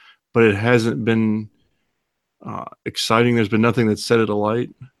watch, but it hasn't been exciting. There's been nothing that set it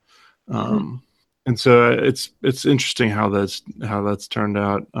alight. And so it's interesting how that's turned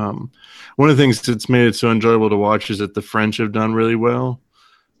out. One of the things that's made it so enjoyable to watch is that the French have done really well.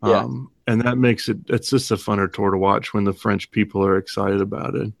 And that makes it's just a funner tour to watch when the French people are excited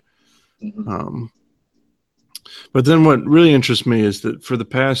about it. But then what really interests me is that for the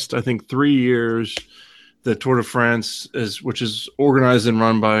past, I think, 3 years, the Tour de France which is organized and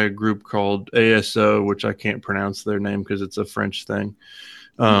run by a group called ASO, which I can't pronounce their name because it's a French thing.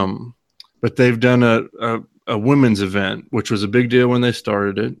 But they've done a women's event, which was a big deal when they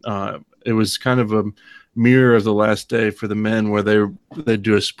started it. It was kind of a mirror of the last day for the men, where they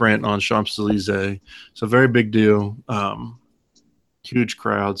do a sprint on Champs-Élysées. So very big deal, huge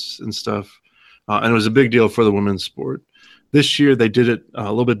crowds and stuff. And it was a big deal for the women's sport. This year they did it a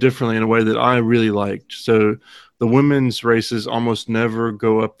little bit differently in a way that I really liked. So the women's races almost never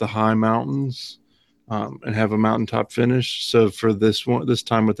go up the high mountains and have a mountaintop finish. So for this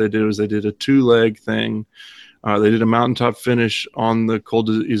time, what they did was they did a 2-leg thing. They did a mountaintop finish on the Col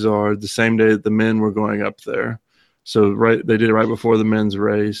d'Isard the same day that the men were going up there. So they did it right before the men's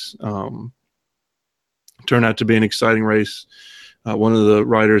race. Turned out to be an exciting race. One of the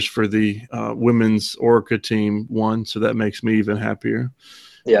riders for the women's Orica team won, so that makes me even happier.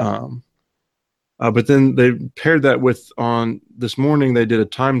 But then they paired that with, on this morning, they did a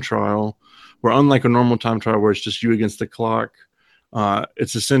time trial where, unlike a normal time trial where it's just you against the clock,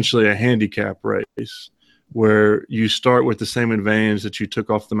 it's essentially a handicap race where you start with the same advantage that you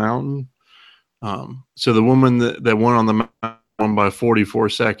took off the mountain. So the woman that won on the mountain won by 44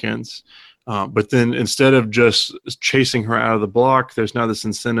 seconds. But then instead of just chasing her out of the block, there's now this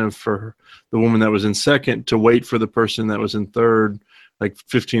incentive for the woman that was in second to wait for the person that was in third, like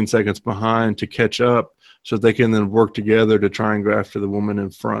 15 seconds behind, to catch up so they can then work together to try and go after the woman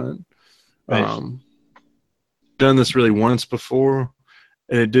in front. Done this really once before,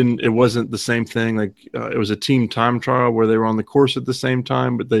 and it wasn't the same thing. Like it was a team time trial where they were on the course at the same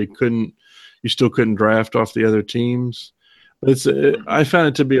time, but you still couldn't draft off the other teams. I found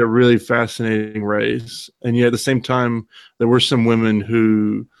it to be a really fascinating race, and yet at the same time, there were some women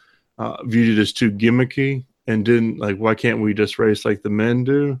who viewed it as too gimmicky and didn't like. Why can't we just race like the men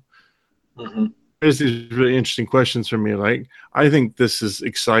do? There's these really interesting questions for me. Like, I think this is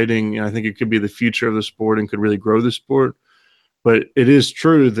exciting, and I think it could be the future of the sport and could really grow the sport. But it is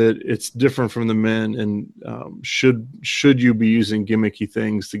true that it's different from the men, and should you be using gimmicky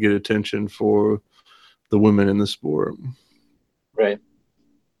things to get attention for the women in the sport? Right.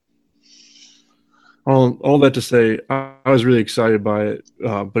 All that to say, I was really excited by it,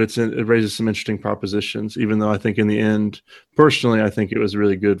 but it raises some interesting propositions. Even though I think in the end, personally, I think it was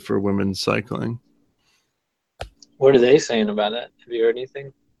really good for women's cycling. What are they saying about it? Have you heard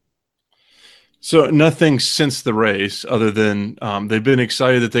anything? So nothing since the race, other than they've been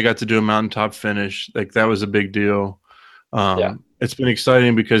excited that they got to do a mountaintop finish. Like that was a big deal. Yeah. It's been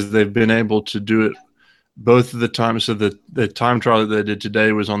exciting because they've been able to do it both of the times. So the time trial that they did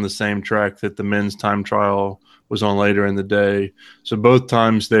today was on the same track that the men's time trial was on later in the day. So both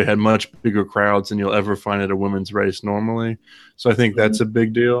times they had much bigger crowds than you'll ever find at a women's race normally. So I think Mm-hmm. that's a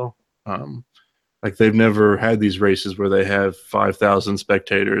big deal. Like they've never had these races where they have 5,000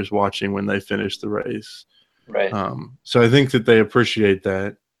 spectators watching when they finish the race. Right. So I think that they appreciate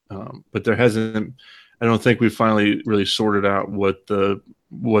that, but there hasn't. I don't think we finally really sorted out what the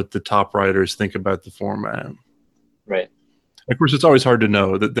top riders think about the format. Right. Of course, it's always hard to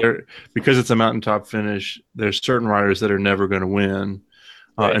know that because it's a mountaintop finish. There's certain riders that are never going to win,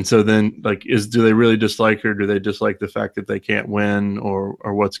 Right. and so then like do they really dislike her? Do they dislike the fact that they can't win, or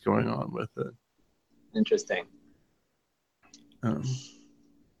what's going on with it? Interesting. Um,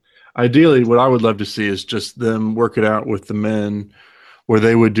 Ideally, what I would love to see is just them work it out with the men, where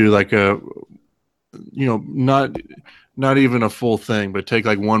they would do like not even a full thing, but take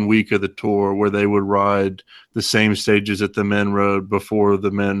like 1 week of the tour where they would ride the same stages that the men rode before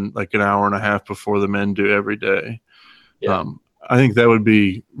the men, like an hour and a half before the men do every day. Yeah. I think that would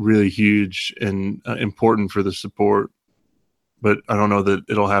be really huge and important for the support, but I don't know that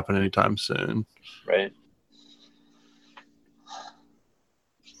it'll happen anytime soon. Right.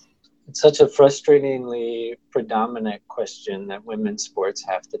 It's such a frustratingly predominant question that women's sports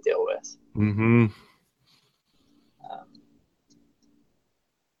have to deal with. Mm-hmm. Um,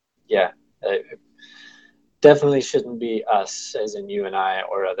 yeah, it definitely shouldn't be us, as in you and I,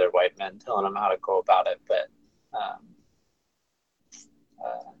 or other white men telling them how to go about it. But um,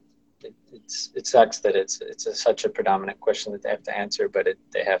 it sucks that it's such a predominant question that they have to answer, but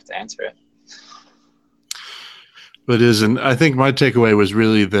they have to answer it. But isn't I think my takeaway was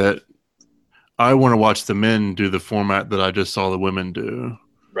really that I want to watch the men do the format that I just saw the women do.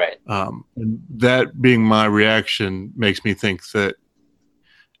 Right. And that being my reaction makes me think that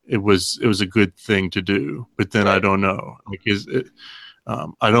it was a good thing to do. But then I Right. don't know. Like,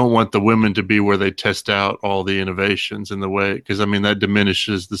 I don't want the women to be where they test out all the innovations in the way, because I mean that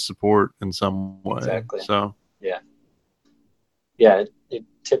diminishes the support in some way. Exactly. So Yeah. Yeah. It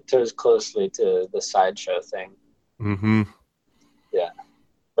tiptoes closely to the sideshow thing. mm-hmm. Yeah.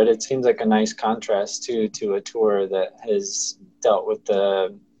 But it seems like a nice contrast to a tour that has dealt with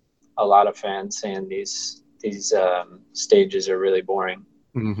a lot of fans saying these stages are really boring.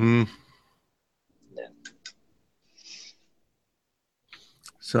 Mm-hmm. Yeah.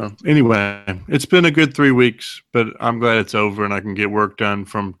 So anyway, it's been a good 3 weeks, but I'm glad it's over and I can get work done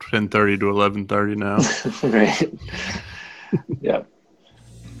from 10:30 to 11:30 now. Right. Yeah.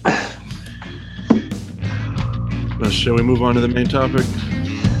 But shall we move on to the main topic?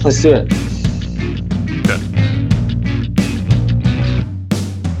 Let's do it. Okay.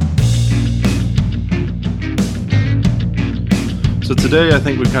 So today, I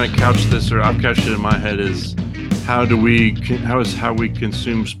think we kind of couched this, or I've couched it in my head, is how is we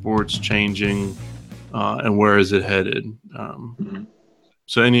consume sports changing, and where is it headed? Mm-hmm.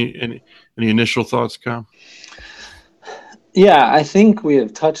 So any initial thoughts, Kyle? Yeah, I think we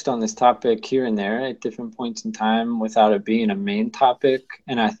have touched on this topic here and there at different points in time without it being a main topic.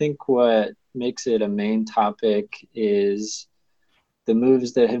 And I think what makes it a main topic is the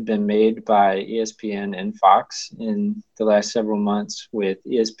moves that have been made by ESPN and Fox in the last several months, with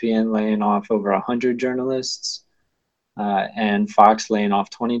ESPN laying off over 100 journalists and Fox laying off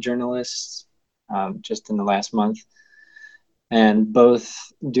 20 journalists just in the last month. And both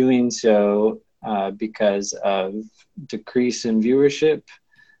doing so because of decrease in viewership,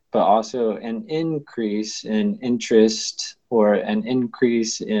 but also an increase in interest or an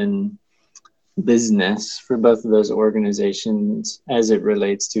increase in business for both of those organizations as it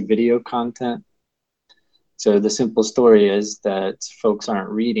relates to video content. So the simple story is that folks aren't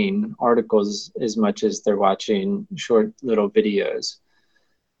reading articles as much as they're watching short little videos.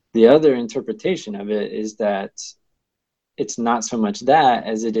 The other interpretation of it is that it's not so much that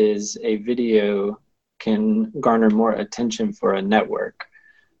as it is a video can garner more attention for a network.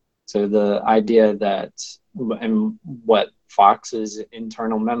 So the idea that, and what Fox's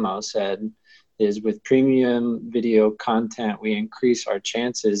internal memo said, is with premium video content, we increase our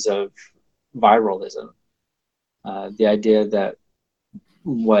chances of viralism. The idea that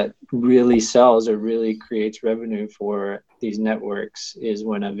what really sells or really creates revenue for these networks is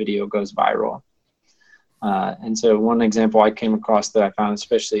when a video goes viral. And so one example I came across that I found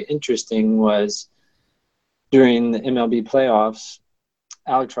especially interesting was during the MLB playoffs,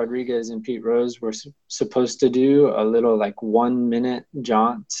 Alex Rodriguez and Pete Rose were supposed to do a little like 1 minute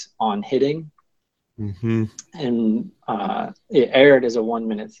jaunt on hitting. Mm-hmm. And it aired as a 1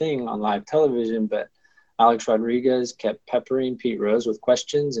 minute thing on live television, but Alex Rodriguez kept peppering Pete Rose with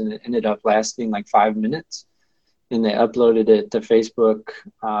questions, and it ended up lasting like 5 minutes. And they uploaded it to Facebook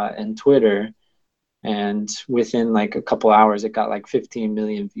and Twitter. And within like a couple hours, it got like 15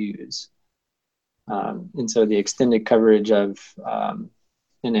 million views. And so the extended coverage of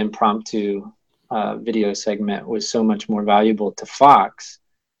an impromptu video segment was so much more valuable to Fox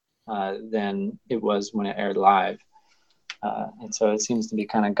than it was when it aired live. And so it seems to be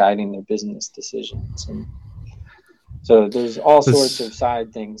kind of guiding their business decisions. And so there's all sorts of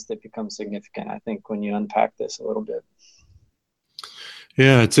side things that become significant, I think, when you unpack this a little bit.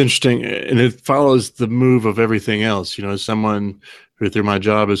 Yeah, it's interesting. And it follows the move of everything else. You know, someone who through my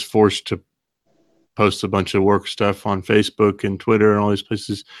job is forced to post a bunch of work stuff on Facebook and Twitter and all these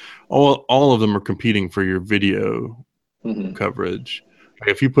places. All of them are competing for your video coverage. Like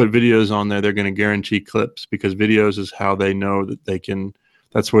if you put videos on there, they're going to guarantee clips because videos is how they know that they can.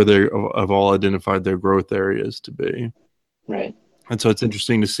 That's where they have all identified their growth areas to be. Right. And so it's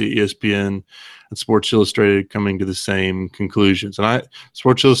interesting to see ESPN and Sports Illustrated coming to the same conclusions. And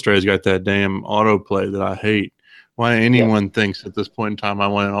Sports Illustrated's got that damn autoplay that I hate. Why anyone thinks at this point in time I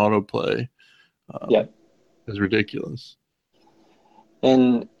want an autoplay is ridiculous.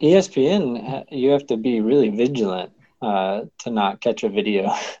 And ESPN, you have to be really vigilant to not catch a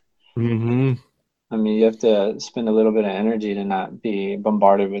video. Mm-hmm. I mean, you have to spend a little bit of energy to not be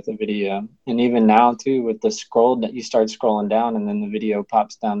bombarded with a video. And even now, too, with the scroll, that you start scrolling down and then the video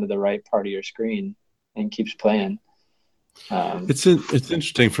pops down to the right part of your screen and keeps playing. It's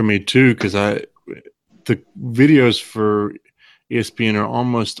interesting for me, too, because the videos for ESPN are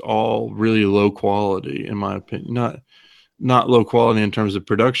almost all really low quality, in my opinion. Not low quality in terms of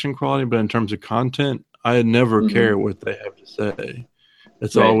production quality, but in terms of content, I never care what they have to say.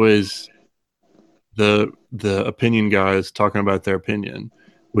 It's always the opinion guys talking about their opinion,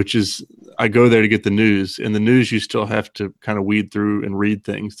 which is I go there to get the news, and the news you still have to kind of weed through and read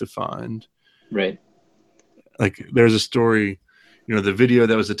things to find. Right. Like there's a story, you know, the video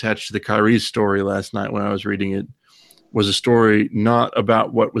that was attached to the Kyrie story last night when I was reading it was a story not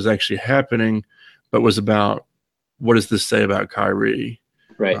about what was actually happening, but was about what does this say about Kyrie?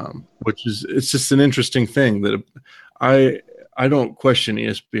 Right. Which is, it's just an interesting thing that I don't question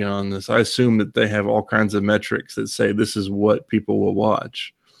ESPN on this. I assume that they have all kinds of metrics that say this is what people will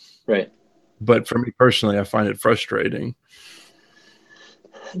watch. Right. But for me personally, I find it frustrating.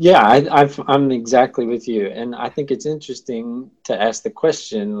 Yeah, I'm exactly with you. And I think it's interesting to ask the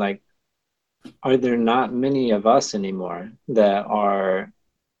question, like, are there not many of us anymore that are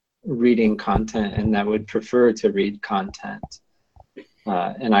reading content and that would prefer to read content?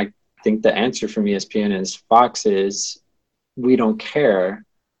 And I think the answer from ESPN is Fox is we don't care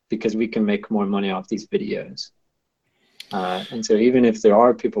because we can make more money off these videos. And so even if there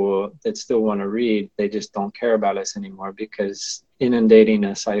are people that still want to read, they just don't care about us anymore because inundating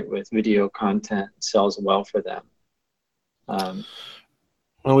a site with video content sells well for them.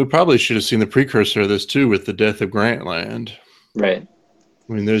 Well, we probably should have seen the precursor of this too with the death of Grantland. Right.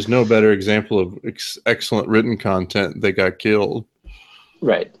 I mean, there's no better example of excellent written content that got killed.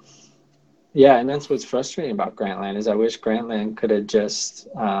 Right. Yeah, and that's what's frustrating about Grantland is I wish Grantland could have just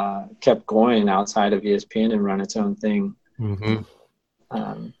kept going outside of ESPN and run its own thing.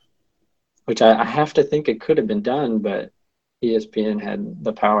 Which I have to think it could have been done, but ESPN had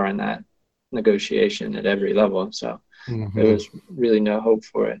the power in that negotiation at every level. So there was really no hope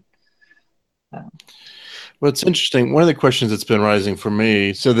for it. Well, it's interesting. One of the questions that's been rising for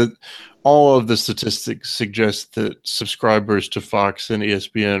me, so that all of the statistics suggest that subscribers to Fox and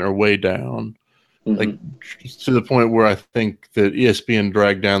ESPN are way down, like to the point where I think that ESPN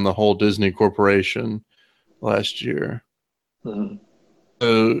dragged down the whole Disney Corporation last year.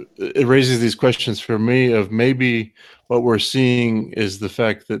 So it raises these questions for me of maybe what we're seeing is the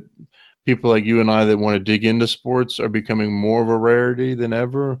fact that people like you and I that want to dig into sports are becoming more of a rarity than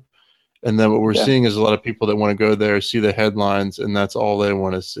ever. And then what we're seeing is a lot of people that want to go there, see the headlines, and that's all they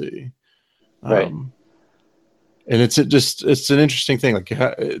want to see. Right. And it's an interesting thing.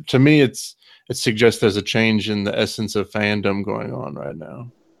 Like to me, it suggests there's a change in the essence of fandom going on right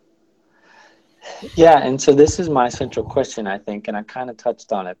now. Yeah, and so this is my central question, I think, and I kind of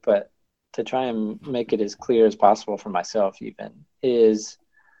touched on it, but to try and make it as clear as possible for myself even, is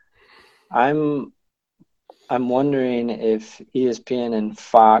I'm wondering if ESPN and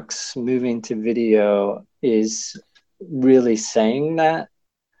Fox moving to video is really saying that,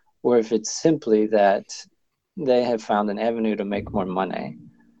 or if it's simply that they have found an avenue to make more money.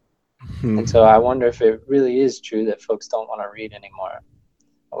 And so I wonder if it really is true that folks don't want to read anymore,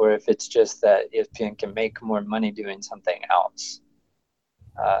 or if it's just that ESPN can make more money doing something else.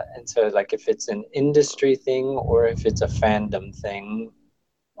 And so, like, if it's an industry thing or if it's a fandom thing,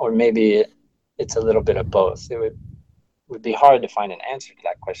 or maybe it's a little bit of both, it would be hard to find an answer to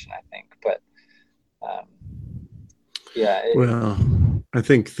that question, I think. But yeah. Well, I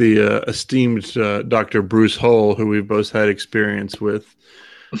think the esteemed Dr. Bruce Hull, who we've both had experience with,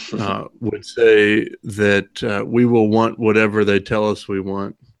 would say that we will want whatever they tell us we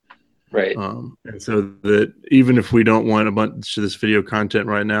want. Right. And so that even if we don't want a bunch of this video content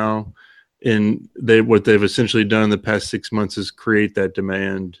right now, what they've essentially done in the past 6 months is create that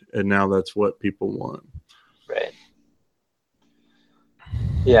demand, and now that's what people want. Right.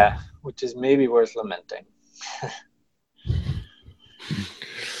 Yeah, which is maybe worth lamenting.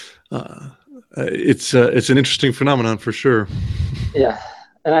 It's an interesting phenomenon for sure. Yeah,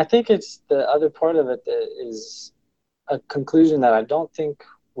 and I think it's the other part of it that is a conclusion that I don't think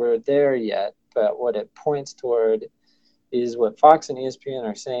we're there yet, but what it points toward is what Fox and ESPN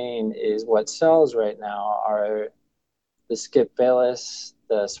are saying is what sells right now are the Skip Bayless,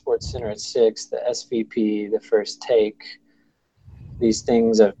 the Sports Center at 6, the SVP, the First Take, these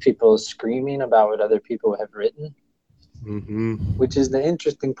things of people screaming about what other people have written, which is the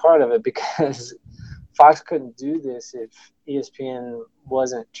interesting part of it, because Fox couldn't do this if ESPN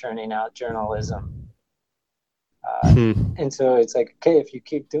wasn't churning out journalism. And so it's like, okay, if you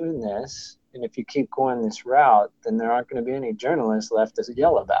keep doing this and if you keep going this route, then there aren't going to be any journalists left to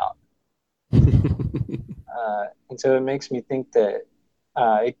yell about. And so it makes me think that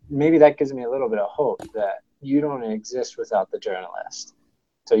maybe that gives me a little bit of hope that you don't exist without the journalist.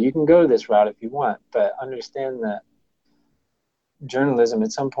 So you can go this route if you want, but understand that journalism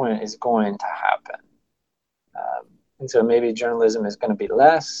at some point is going to happen. And so maybe journalism is going to be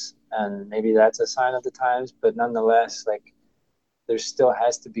less, and maybe that's a sign of the times, but nonetheless, like, there still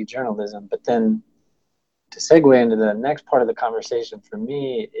has to be journalism. But then to segue into the next part of the conversation for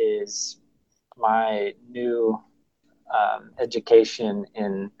me is my new education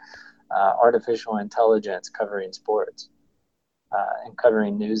in artificial intelligence covering sports and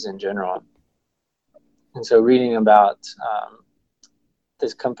covering news in general. And so reading about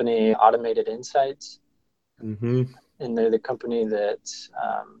this company, Automated Insights, and they're the company that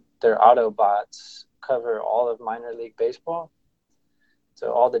their Autobots cover all of minor league baseball.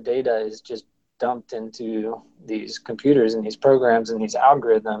 So all the data is just dumped into these computers and these programs and these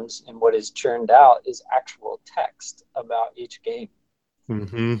algorithms, and what is churned out is actual text about each game.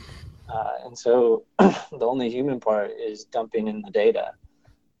 And so the only human part is dumping in the data,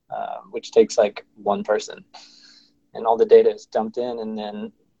 which takes like one person, and all the data is dumped in, and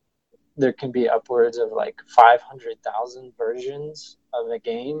then there can be upwards of like 500,000 versions of a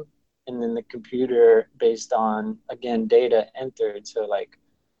game, and then the computer, based on, again, data entered, so like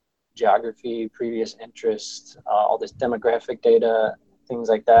geography, previous interest, all this demographic data, things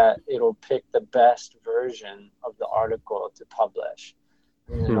like that, it'll pick the best version of the article to publish,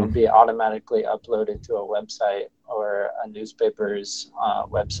 and it'll be automatically uploaded to a website or a newspaper's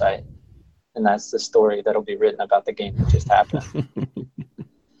website, and that's the story that'll be written about the game that just happened.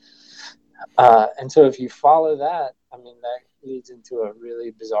 And so if you follow that, I mean, that leads into a really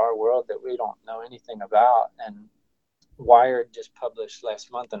bizarre world that we don't know anything about. And Wired just published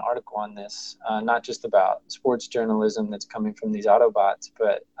last month an article on this, not just about sports journalism that's coming from these Autobots,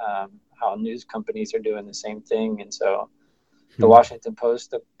 but how news companies are doing the same thing. And so the Washington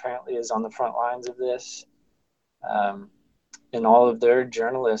Post apparently is on the front lines of this. And all of their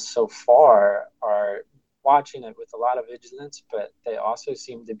journalists so far are watching it with a lot of vigilance, but they also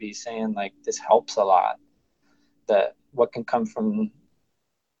seem to be saying, like, this helps a lot, that what can come from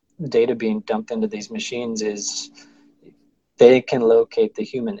data being dumped into these machines is they can locate the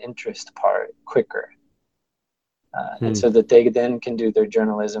human interest part quicker, and so that they then can do their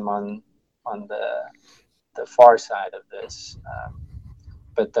journalism on the far side of this.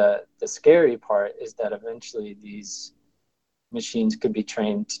 But the scary part is that eventually these machines could be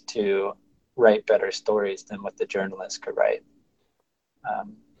trained to write better stories than what the journalists could write.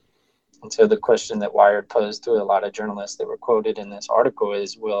 And so the question that Wired posed to a lot of journalists that were quoted in this article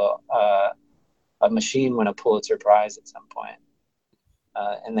is, will a machine win a Pulitzer Prize at some point?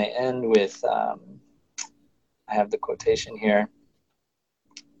 And they end with, I have the quotation here.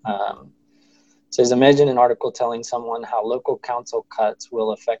 It says, imagine an article telling someone how local council cuts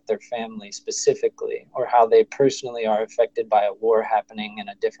will affect their family specifically, or how they personally are affected by a war happening in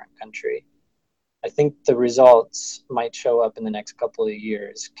a different country. I think the results might show up in the next couple of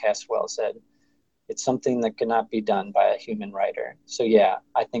years, Caswell said. It's something that cannot be done by a human writer. So yeah,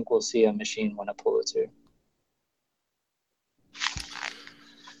 I think we'll see a machine win a Pulitzer.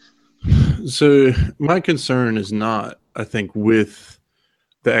 So my concern is not, I think, with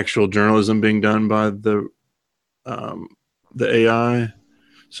the actual journalism being done by the AI.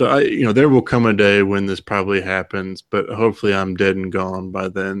 So there will come a day when this probably happens, but hopefully I'm dead and gone by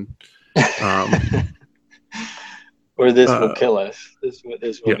then. Or this will kill us. This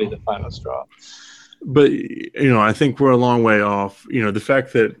will be the final straw. But I think we're a long way off. The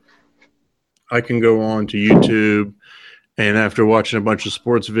fact that I can go on to YouTube and after watching a bunch of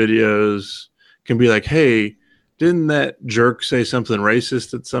sports videos can be like, hey, didn't that jerk say something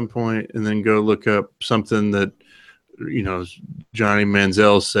racist at some point? And then go look up something that Johnny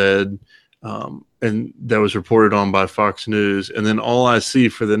Manziel said, and that was reported on by Fox News. And then all I see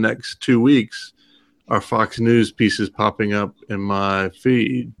for the next 2 weeks are Fox News pieces popping up in my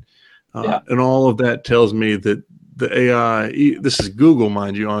feed. And all of that tells me that the AI, this is Google,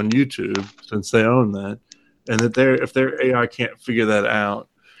 mind you, on YouTube, since they own that, and that if their AI can't figure that out,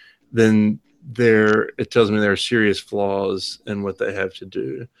 then it tells me there are serious flaws in what they have to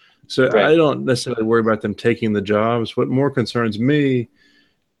do. So I don't necessarily worry about them taking the jobs. What more concerns me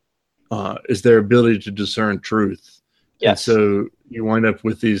is their ability to discern truth. Yes. And so you wind up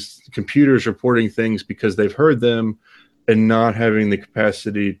with these computers reporting things because they've heard them and not having the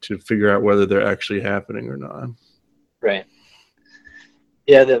capacity to figure out whether they're actually happening or not. Right.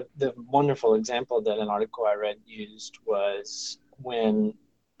 Yeah, the wonderful example that an article I read used was when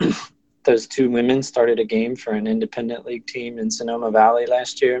those two women started a game for an independent league team in Sonoma Valley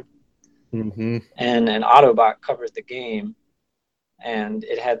last year. Mm-hmm. And an Autobot covered the game, and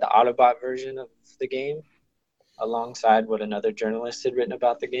it had the Autobot version of the game alongside what another journalist had written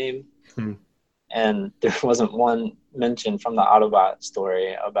about the game. Hmm. And there wasn't one mention from the Autobot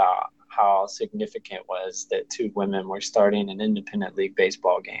story about how significant it was that two women were starting an independent league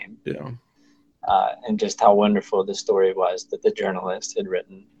baseball game. Yeah. And just how wonderful the story was that the journalist had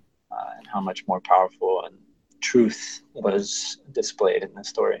written, and how much more powerful and truth was displayed in the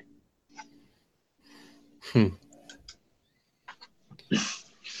story.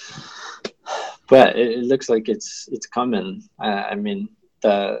 But it looks like it's coming. I mean,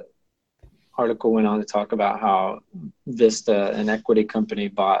 the article went on to talk about how Vista, an equity company,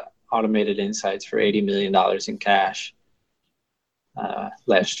 bought Automated Insights for $80 million in cash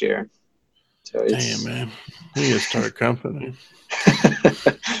last year. So damn, man, we need to start a company.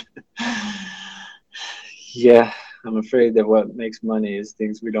 Yeah, I'm afraid that what makes money is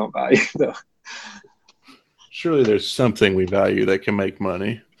things we don't value, though. Surely there's something we value that can make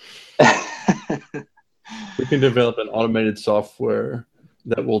money. We can develop an automated software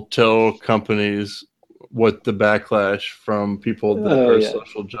that will tell companies what the backlash from people that are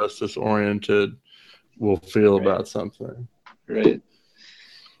social justice oriented will feel about something. Right.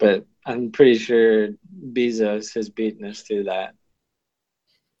 But I'm pretty sure Bezos has beaten us to that.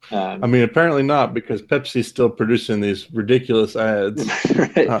 I mean, apparently not, because Pepsi's still producing these ridiculous ads.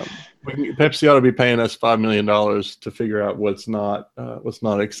 Right. Pepsi ought to be paying us $5 million to figure out what's not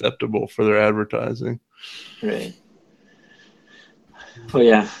acceptable for their advertising. Right. Well,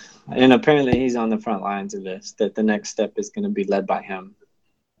 yeah. And apparently he's on the front lines of this, that the next step is going to be led by him.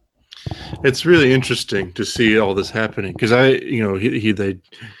 It's really interesting to see all this happening because they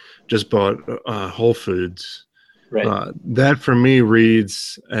just bought Whole Foods. Right. That for me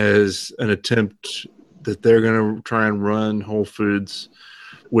reads as an attempt that they're going to try and run Whole Foods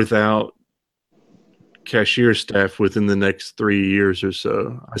without cashier staff within the next 3 years or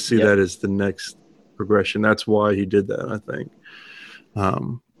so. I see that as the next progression. That's why he did that, I think,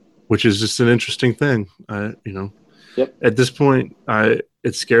 which is just an interesting thing. At this point,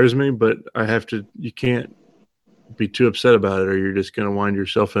 it scares me, but you can't be too upset about it or you're just going to wind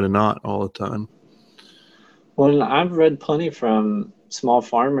yourself in a knot all the time. Well, I've read plenty from small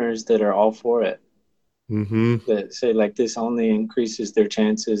farmers that are all for it. Mm-hmm. That say like this only increases their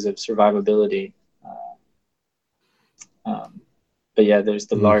chances of survivability. But yeah, there's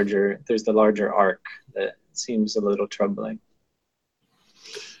the larger arc that seems a little troubling.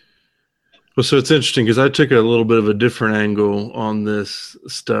 Well, so it's interesting because I took a little bit of a different angle on this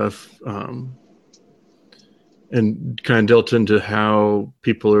stuff, and kind of dealt into how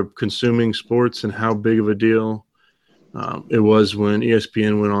people are consuming sports and how big of a deal it was when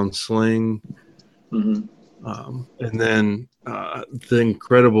ESPN went on Sling. Mm-hmm. And then the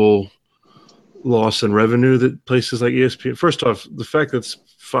incredible loss in revenue that places like ESPN. First off, the fact that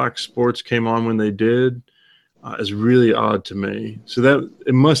Fox Sports came on when they did is really odd to me. So that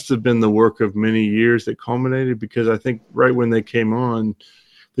it must have been the work of many years that culminated, because I think right when they came on,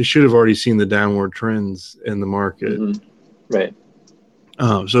 they should have already seen the downward trends in the market. Right.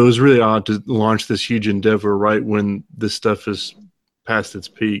 So it was really odd to launch this huge endeavor right when this stuff is past its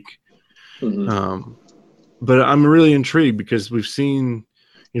peak. But I'm really intrigued because we've seen,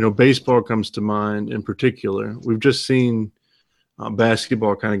 baseball comes to mind in particular. We've just seen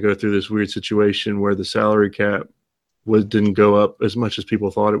basketball kind of go through this weird situation where the salary cap didn't go up as much as people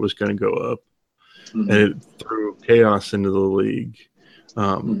thought it was going to go up, and it threw chaos into the league.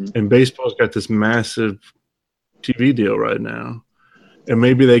 And baseball's got this massive TV deal right now, and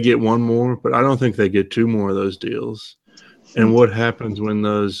maybe they get one more, but I don't think they get two more of those deals. And what happens when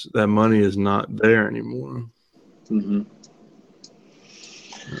that money is not there anymore?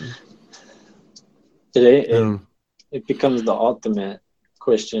 It becomes the ultimate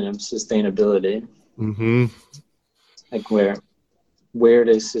question of sustainability. Like where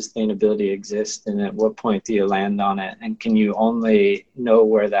does sustainability exist, and at what point do you land on it? And can you only know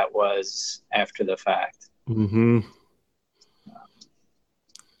where that was after the fact?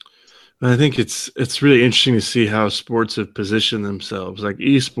 I think it's really interesting to see how sports have positioned themselves. Like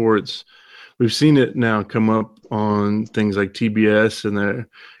esports, we've seen it now come up on things like TBS, and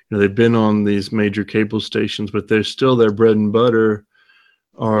they've been on these major cable stations, but they're still their bread and butter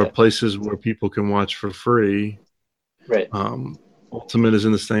are places where people can watch for free. Right. Ultimate is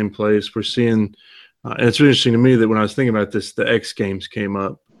in the same place. We're seeing, and it's really interesting to me that when I was thinking about this, the X Games came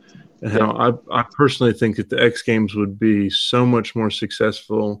up, and how I personally think that the X Games would be so much more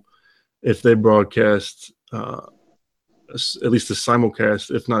successful if they broadcast at least a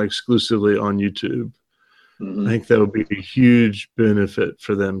simulcast, if not exclusively, on YouTube. I think that would be a huge benefit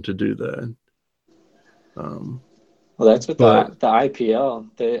for them to do that. Well, that's what the IPL,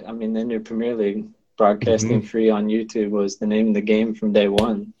 the new Premier League, broadcasting free on YouTube was the name of the game from day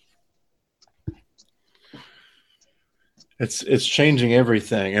one. It's changing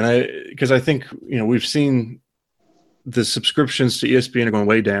everything, and because I think we've seen the subscriptions to ESPN are going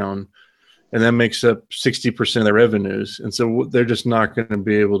way down, and that makes up 60% of their revenues, and so they're just not going to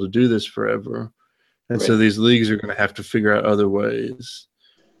be able to do this forever, and so these leagues are going to have to figure out other ways.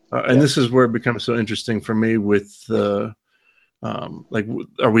 And this is where it becomes so interesting for me with the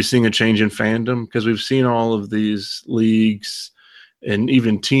are we seeing a change in fandom? Because we've seen all of these leagues and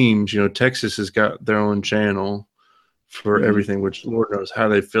even teams. Texas has got their own channel for everything, which Lord knows how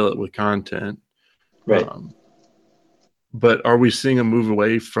they fill it with content. Right. But are we seeing a move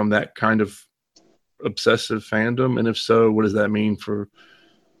away from that kind of obsessive fandom? And if so, what does that mean for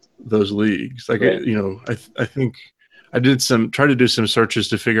those leagues? I think I tried to do some searches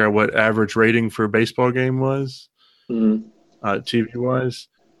to figure out what average rating for a baseball game was, TV wise.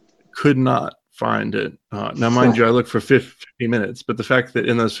 Could not find it. Now, mind you, I looked for 15 minutes, but the fact that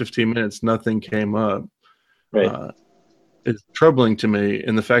in those 15 minutes nothing came up, it's troubling to me.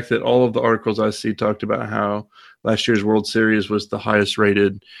 And the fact that all of the articles I see talked about how last year's World Series was the highest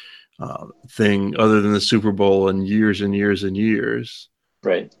rated thing other than the Super Bowl in years and years and years.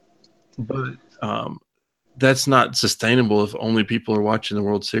 Right. But that's not sustainable if only people are watching the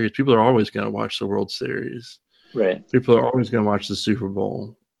World Series. People are always going to watch the World Series. Right. People are always going to watch the Super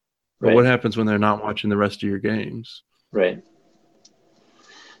Bowl. But what happens when they're not watching the rest of your games? Right.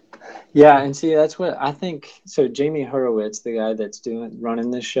 Yeah, and see, that's what I think. So Jamie Horowitz, the guy that's running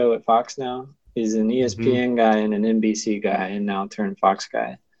this show at Fox now, is an ESPN guy and an NBC guy, and now turned Fox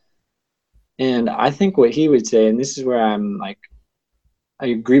guy. And I think what he would say, and this is where I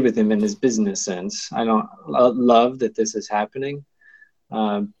agree with him in his business sense. I don't love that this is happening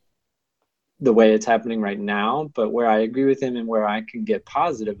the way it's happening right now, but where I agree with him and where I can get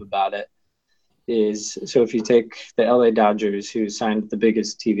positive about it is, so if you take the LA Dodgers, who signed the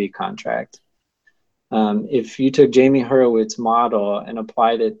biggest TV contract, if you took Jamie Horowitz's model and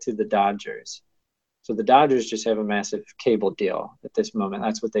applied it to the Dodgers, so the Dodgers just have a massive cable deal at this moment.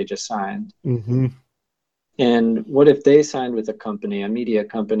 That's what they just signed. And what if they signed with a media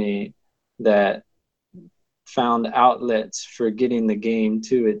company that found outlets for getting the game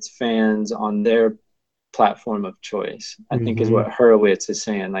to its fans on their platform of choice? I think is what Horowitz is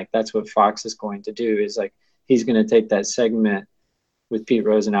saying. Like, that's what Fox is going to do, is like he's going to take that segment with Pete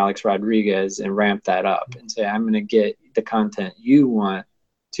Rose and Alex Rodriguez and ramp that up and say, I'm going to get the content you want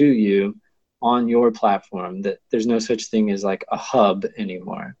to you on your platform, that there's no such thing as like a hub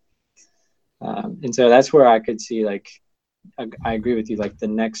anymore. And so that's where I could see, like, I agree with you, like the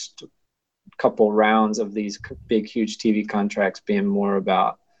next couple rounds of these big, huge TV contracts being more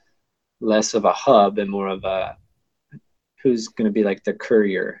about less of a hub and more of a who's going to be like the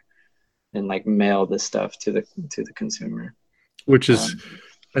courier and like mail this stuff to the consumer. Which is,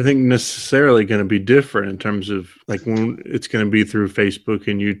 I think, necessarily going to be different in terms of like when it's going to be through Facebook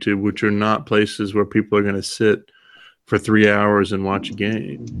and YouTube, which are not places where people are going to sit for 3 hours and watch a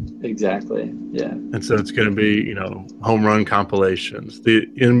game. Exactly. Yeah. And so it's going to be, home run compilations. The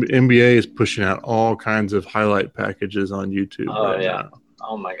NBA is pushing out all kinds of highlight packages on YouTube right now.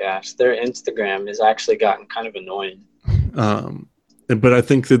 Oh my gosh, their Instagram has actually gotten kind of annoying. But I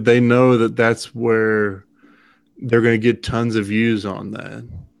think that they know that that's where they're going to get tons of views on that.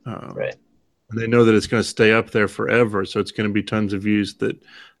 Right. And they know that it's going to stay up there forever. So it's going to be tons of views that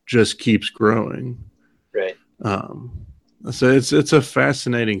just keeps growing. Right. So it's a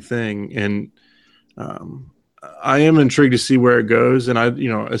fascinating thing. And I am intrigued to see where it goes. And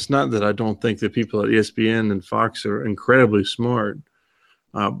it's not that I don't think that people at ESPN and Fox are incredibly smart,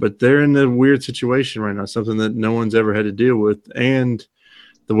 but they're in a weird situation right now, something that no one's ever had to deal with. And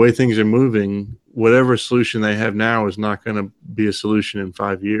the way things are moving, whatever solution they have now is not going to be a solution in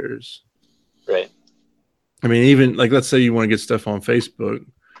 5 years. Right. I mean, even like, let's say you want to get stuff on Facebook.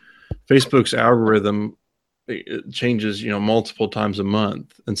 Facebook's algorithm, it changes, multiple times a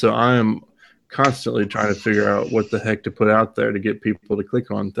month. And so I am constantly trying to figure out what the heck to put out there to get people to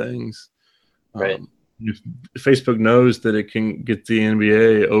click on things. Right. If Facebook knows that it can get the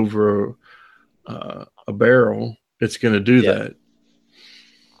NBA over a barrel, it's going to do that.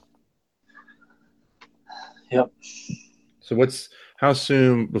 Yep. So how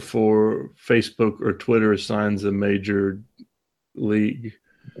soon before Facebook or Twitter signs a major league,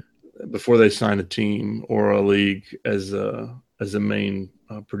 before they sign a team or a league as a main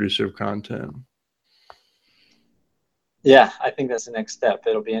producer of content? Yeah, I think that's the next step.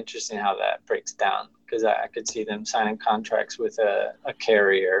 It'll be interesting how that breaks down, because I could see them signing contracts with a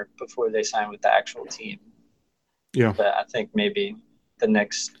carrier before they sign with the actual team. Yeah. But I think maybe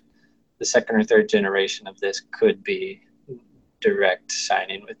the second or third generation of this could be direct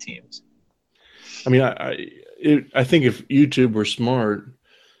signing with teams. I mean, I think if YouTube were smart,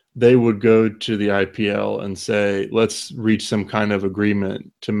 they would go to the IPL and say, let's reach some kind of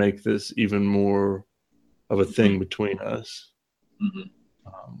agreement to make this even more of a thing between us. Mm-hmm.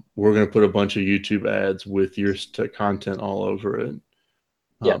 We're going to put a bunch of YouTube ads with your content all over it.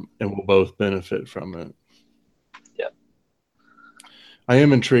 And we'll both benefit from it. Yeah. I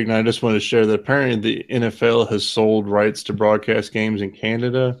am intrigued, and I just want to share that apparently the NFL has sold rights to broadcast games in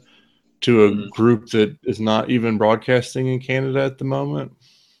Canada to a group that is not even broadcasting in Canada at the moment.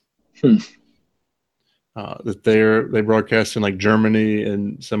 That they broadcast in like Germany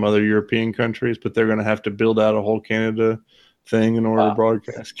and some other European countries, but they're going to have to build out a whole Canada thing in order to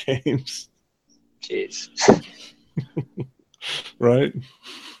broadcast games. Jeez. Right?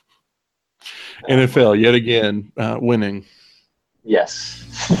 NFL, yet again, winning. Yes.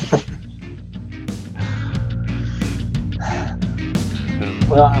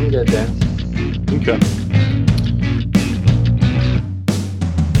 Well, I'm good then. Okay.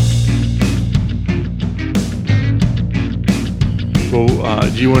 Well,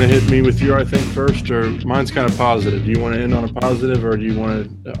 do you want to hit me with your I think first, or mine's kind of positive? Do you want to end on a positive, or do you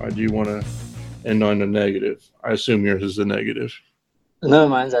want to end on a negative? I assume yours is a negative. No,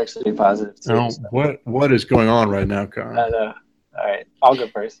 mine's actually positive too. Oh, so. What is going on right now, Kyle? I know. All right, I'll go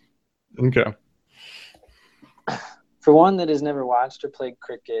first. Okay. For one that has never watched or played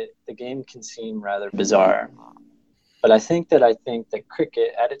cricket, the game can seem rather bizarre. But I think that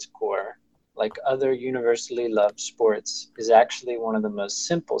cricket at its core, like other universally loved sports, is actually one of the most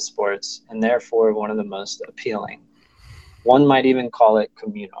simple sports and therefore one of the most appealing. One might even call it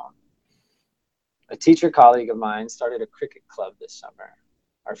communal. A teacher colleague of mine started a cricket club this summer.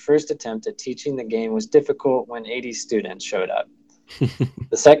 Our first attempt at teaching the game was difficult when 80 students showed up.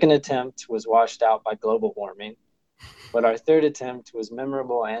 The second attempt was washed out by global warming, but our third attempt was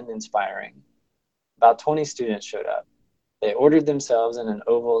memorable and inspiring. About 20 students showed up. They ordered themselves in an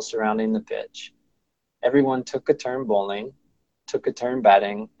oval surrounding the pitch. Everyone took a turn bowling, took a turn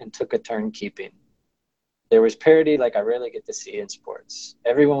batting, and took a turn keeping. There was parity like I rarely get to see in sports.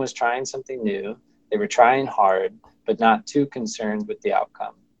 Everyone was trying something new. They were trying hard, but not too concerned with the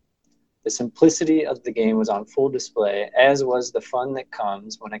outcome. The simplicity of the game was on full display, as was the fun that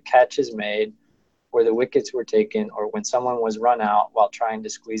comes when a catch is made, where the wickets were taken, or when someone was run out while trying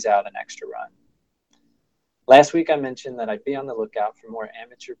to squeeze out an extra run. Last week I mentioned that I'd be on the lookout for more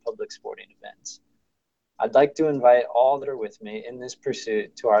amateur public sporting events. I'd like to invite all that are with me in this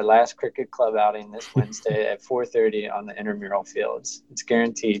pursuit to our last cricket club outing this Wednesday at 4:30 on the intramural fields. It's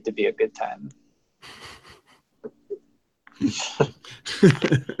guaranteed to be a good time.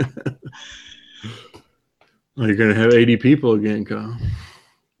 Well, you're going to have 80 people again, Kyle.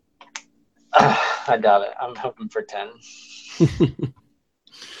 I doubt it. I'm hoping for 10.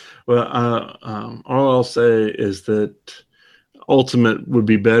 Well, all I'll say is that ultimate would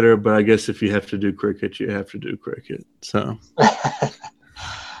be better, but I guess if you have to do cricket, you have to do cricket. So,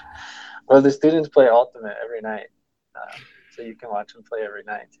 well, the students play ultimate every night, so you can watch them play every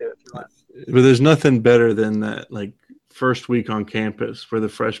night too if you want. But there's nothing better than that, like first week on campus for the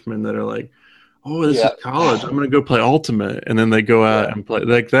freshmen that are like, "Oh, this is college. I'm going to go play ultimate," and then they go out and play.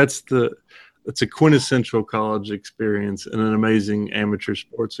 Like it's a quintessential college experience and an amazing amateur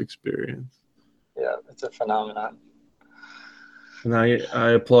sports experience. Yeah, it's a phenomenon. And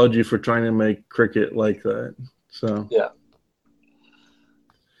I applaud you for trying to make cricket like that. So yeah.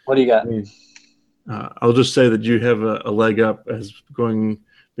 What do you got? I'll just say that you have a leg up as being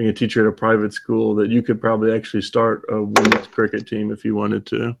a teacher at a private school, that you could probably actually start a women's cricket team if you wanted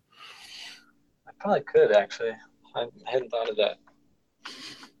to. I probably could, actually. I hadn't thought of that.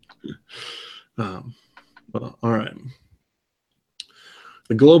 Well, all right.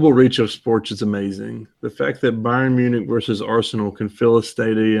 The global reach of sports is amazing. The fact that Bayern Munich versus Arsenal can fill a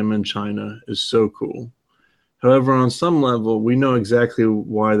stadium in China is so cool. However, on some level, we know exactly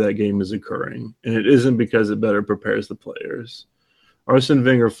why that game is occurring, and it isn't because it better prepares the players. Arsene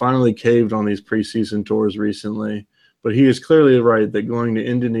Wenger finally caved on these preseason tours recently, but he is clearly right that going to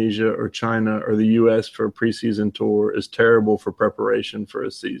Indonesia or China or the US for a preseason tour is terrible for preparation for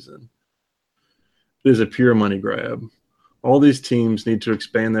a season. It is a pure money grab. All these teams need to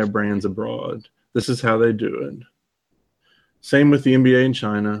expand their brands abroad. This is how they do it. Same with the NBA in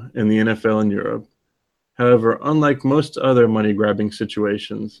China and the NFL in Europe. However, unlike most other money-grabbing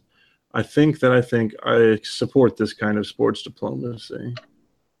situations, I think I support this kind of sports diplomacy.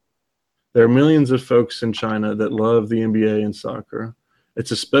 There are millions of folks in China that love the NBA and soccer.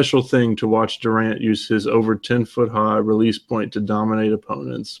 It's a special thing to watch Durant use his over 10-foot-high release point to dominate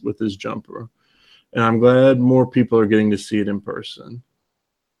opponents with his jumper. And I'm glad more people are getting to see it in person.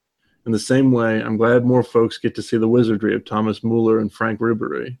 In the same way, I'm glad more folks get to see the wizardry of Thomas Muller and Frank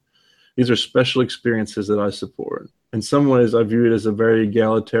Ribery. These are special experiences that I support. In some ways, I view it as a very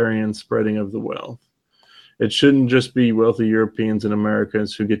egalitarian spreading of the wealth. It shouldn't just be wealthy Europeans and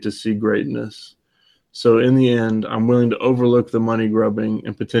Americans who get to see greatness. So in the end, I'm willing to overlook the money grubbing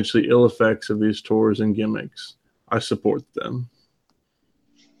and potentially ill effects of these tours and gimmicks. I support them.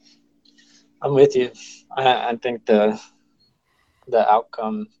 I'm with you. I think the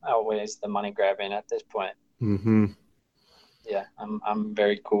outcome outweighs the money grabbing at this point. Mm-hmm. Yeah, I'm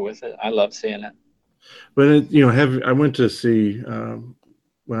very cool with it. I love seeing it. But I went to see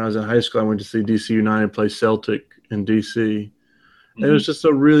when I was in high school. I went to see DC United play Celtic in DC. Mm-hmm. It was just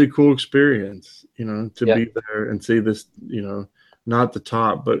a really cool experience, to be there and see this. Not the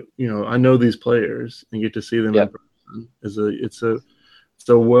top, but I know these players and get to see them in person. It's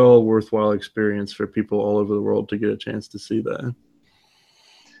a worthwhile experience for people all over the world to get a chance to see that.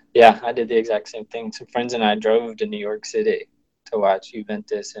 Yeah, I did the exact same thing. Some friends and I drove to New York City to watch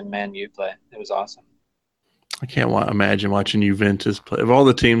Juventus and Man U play. It was awesome. I can't imagine watching Juventus play. Of all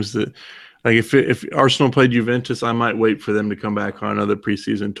the teams that, like, if Arsenal played Juventus, I might wait for them to come back on another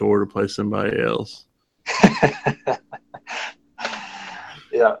preseason tour to play somebody else.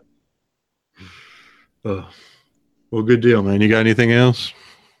 Yeah. Oh. Well, good deal, man. You got anything else?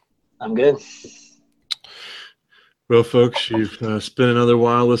 I'm good. Well, folks, you've spent another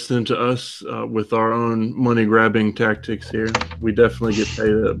while listening to us with our own money-grabbing tactics here. We definitely get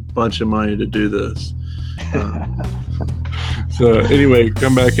paid a bunch of money to do this. So anyway,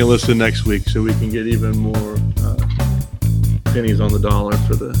 come back and listen next week so we can get even more pennies on the dollar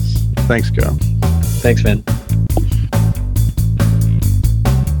for this. Thanks, Kyle. Thanks, man.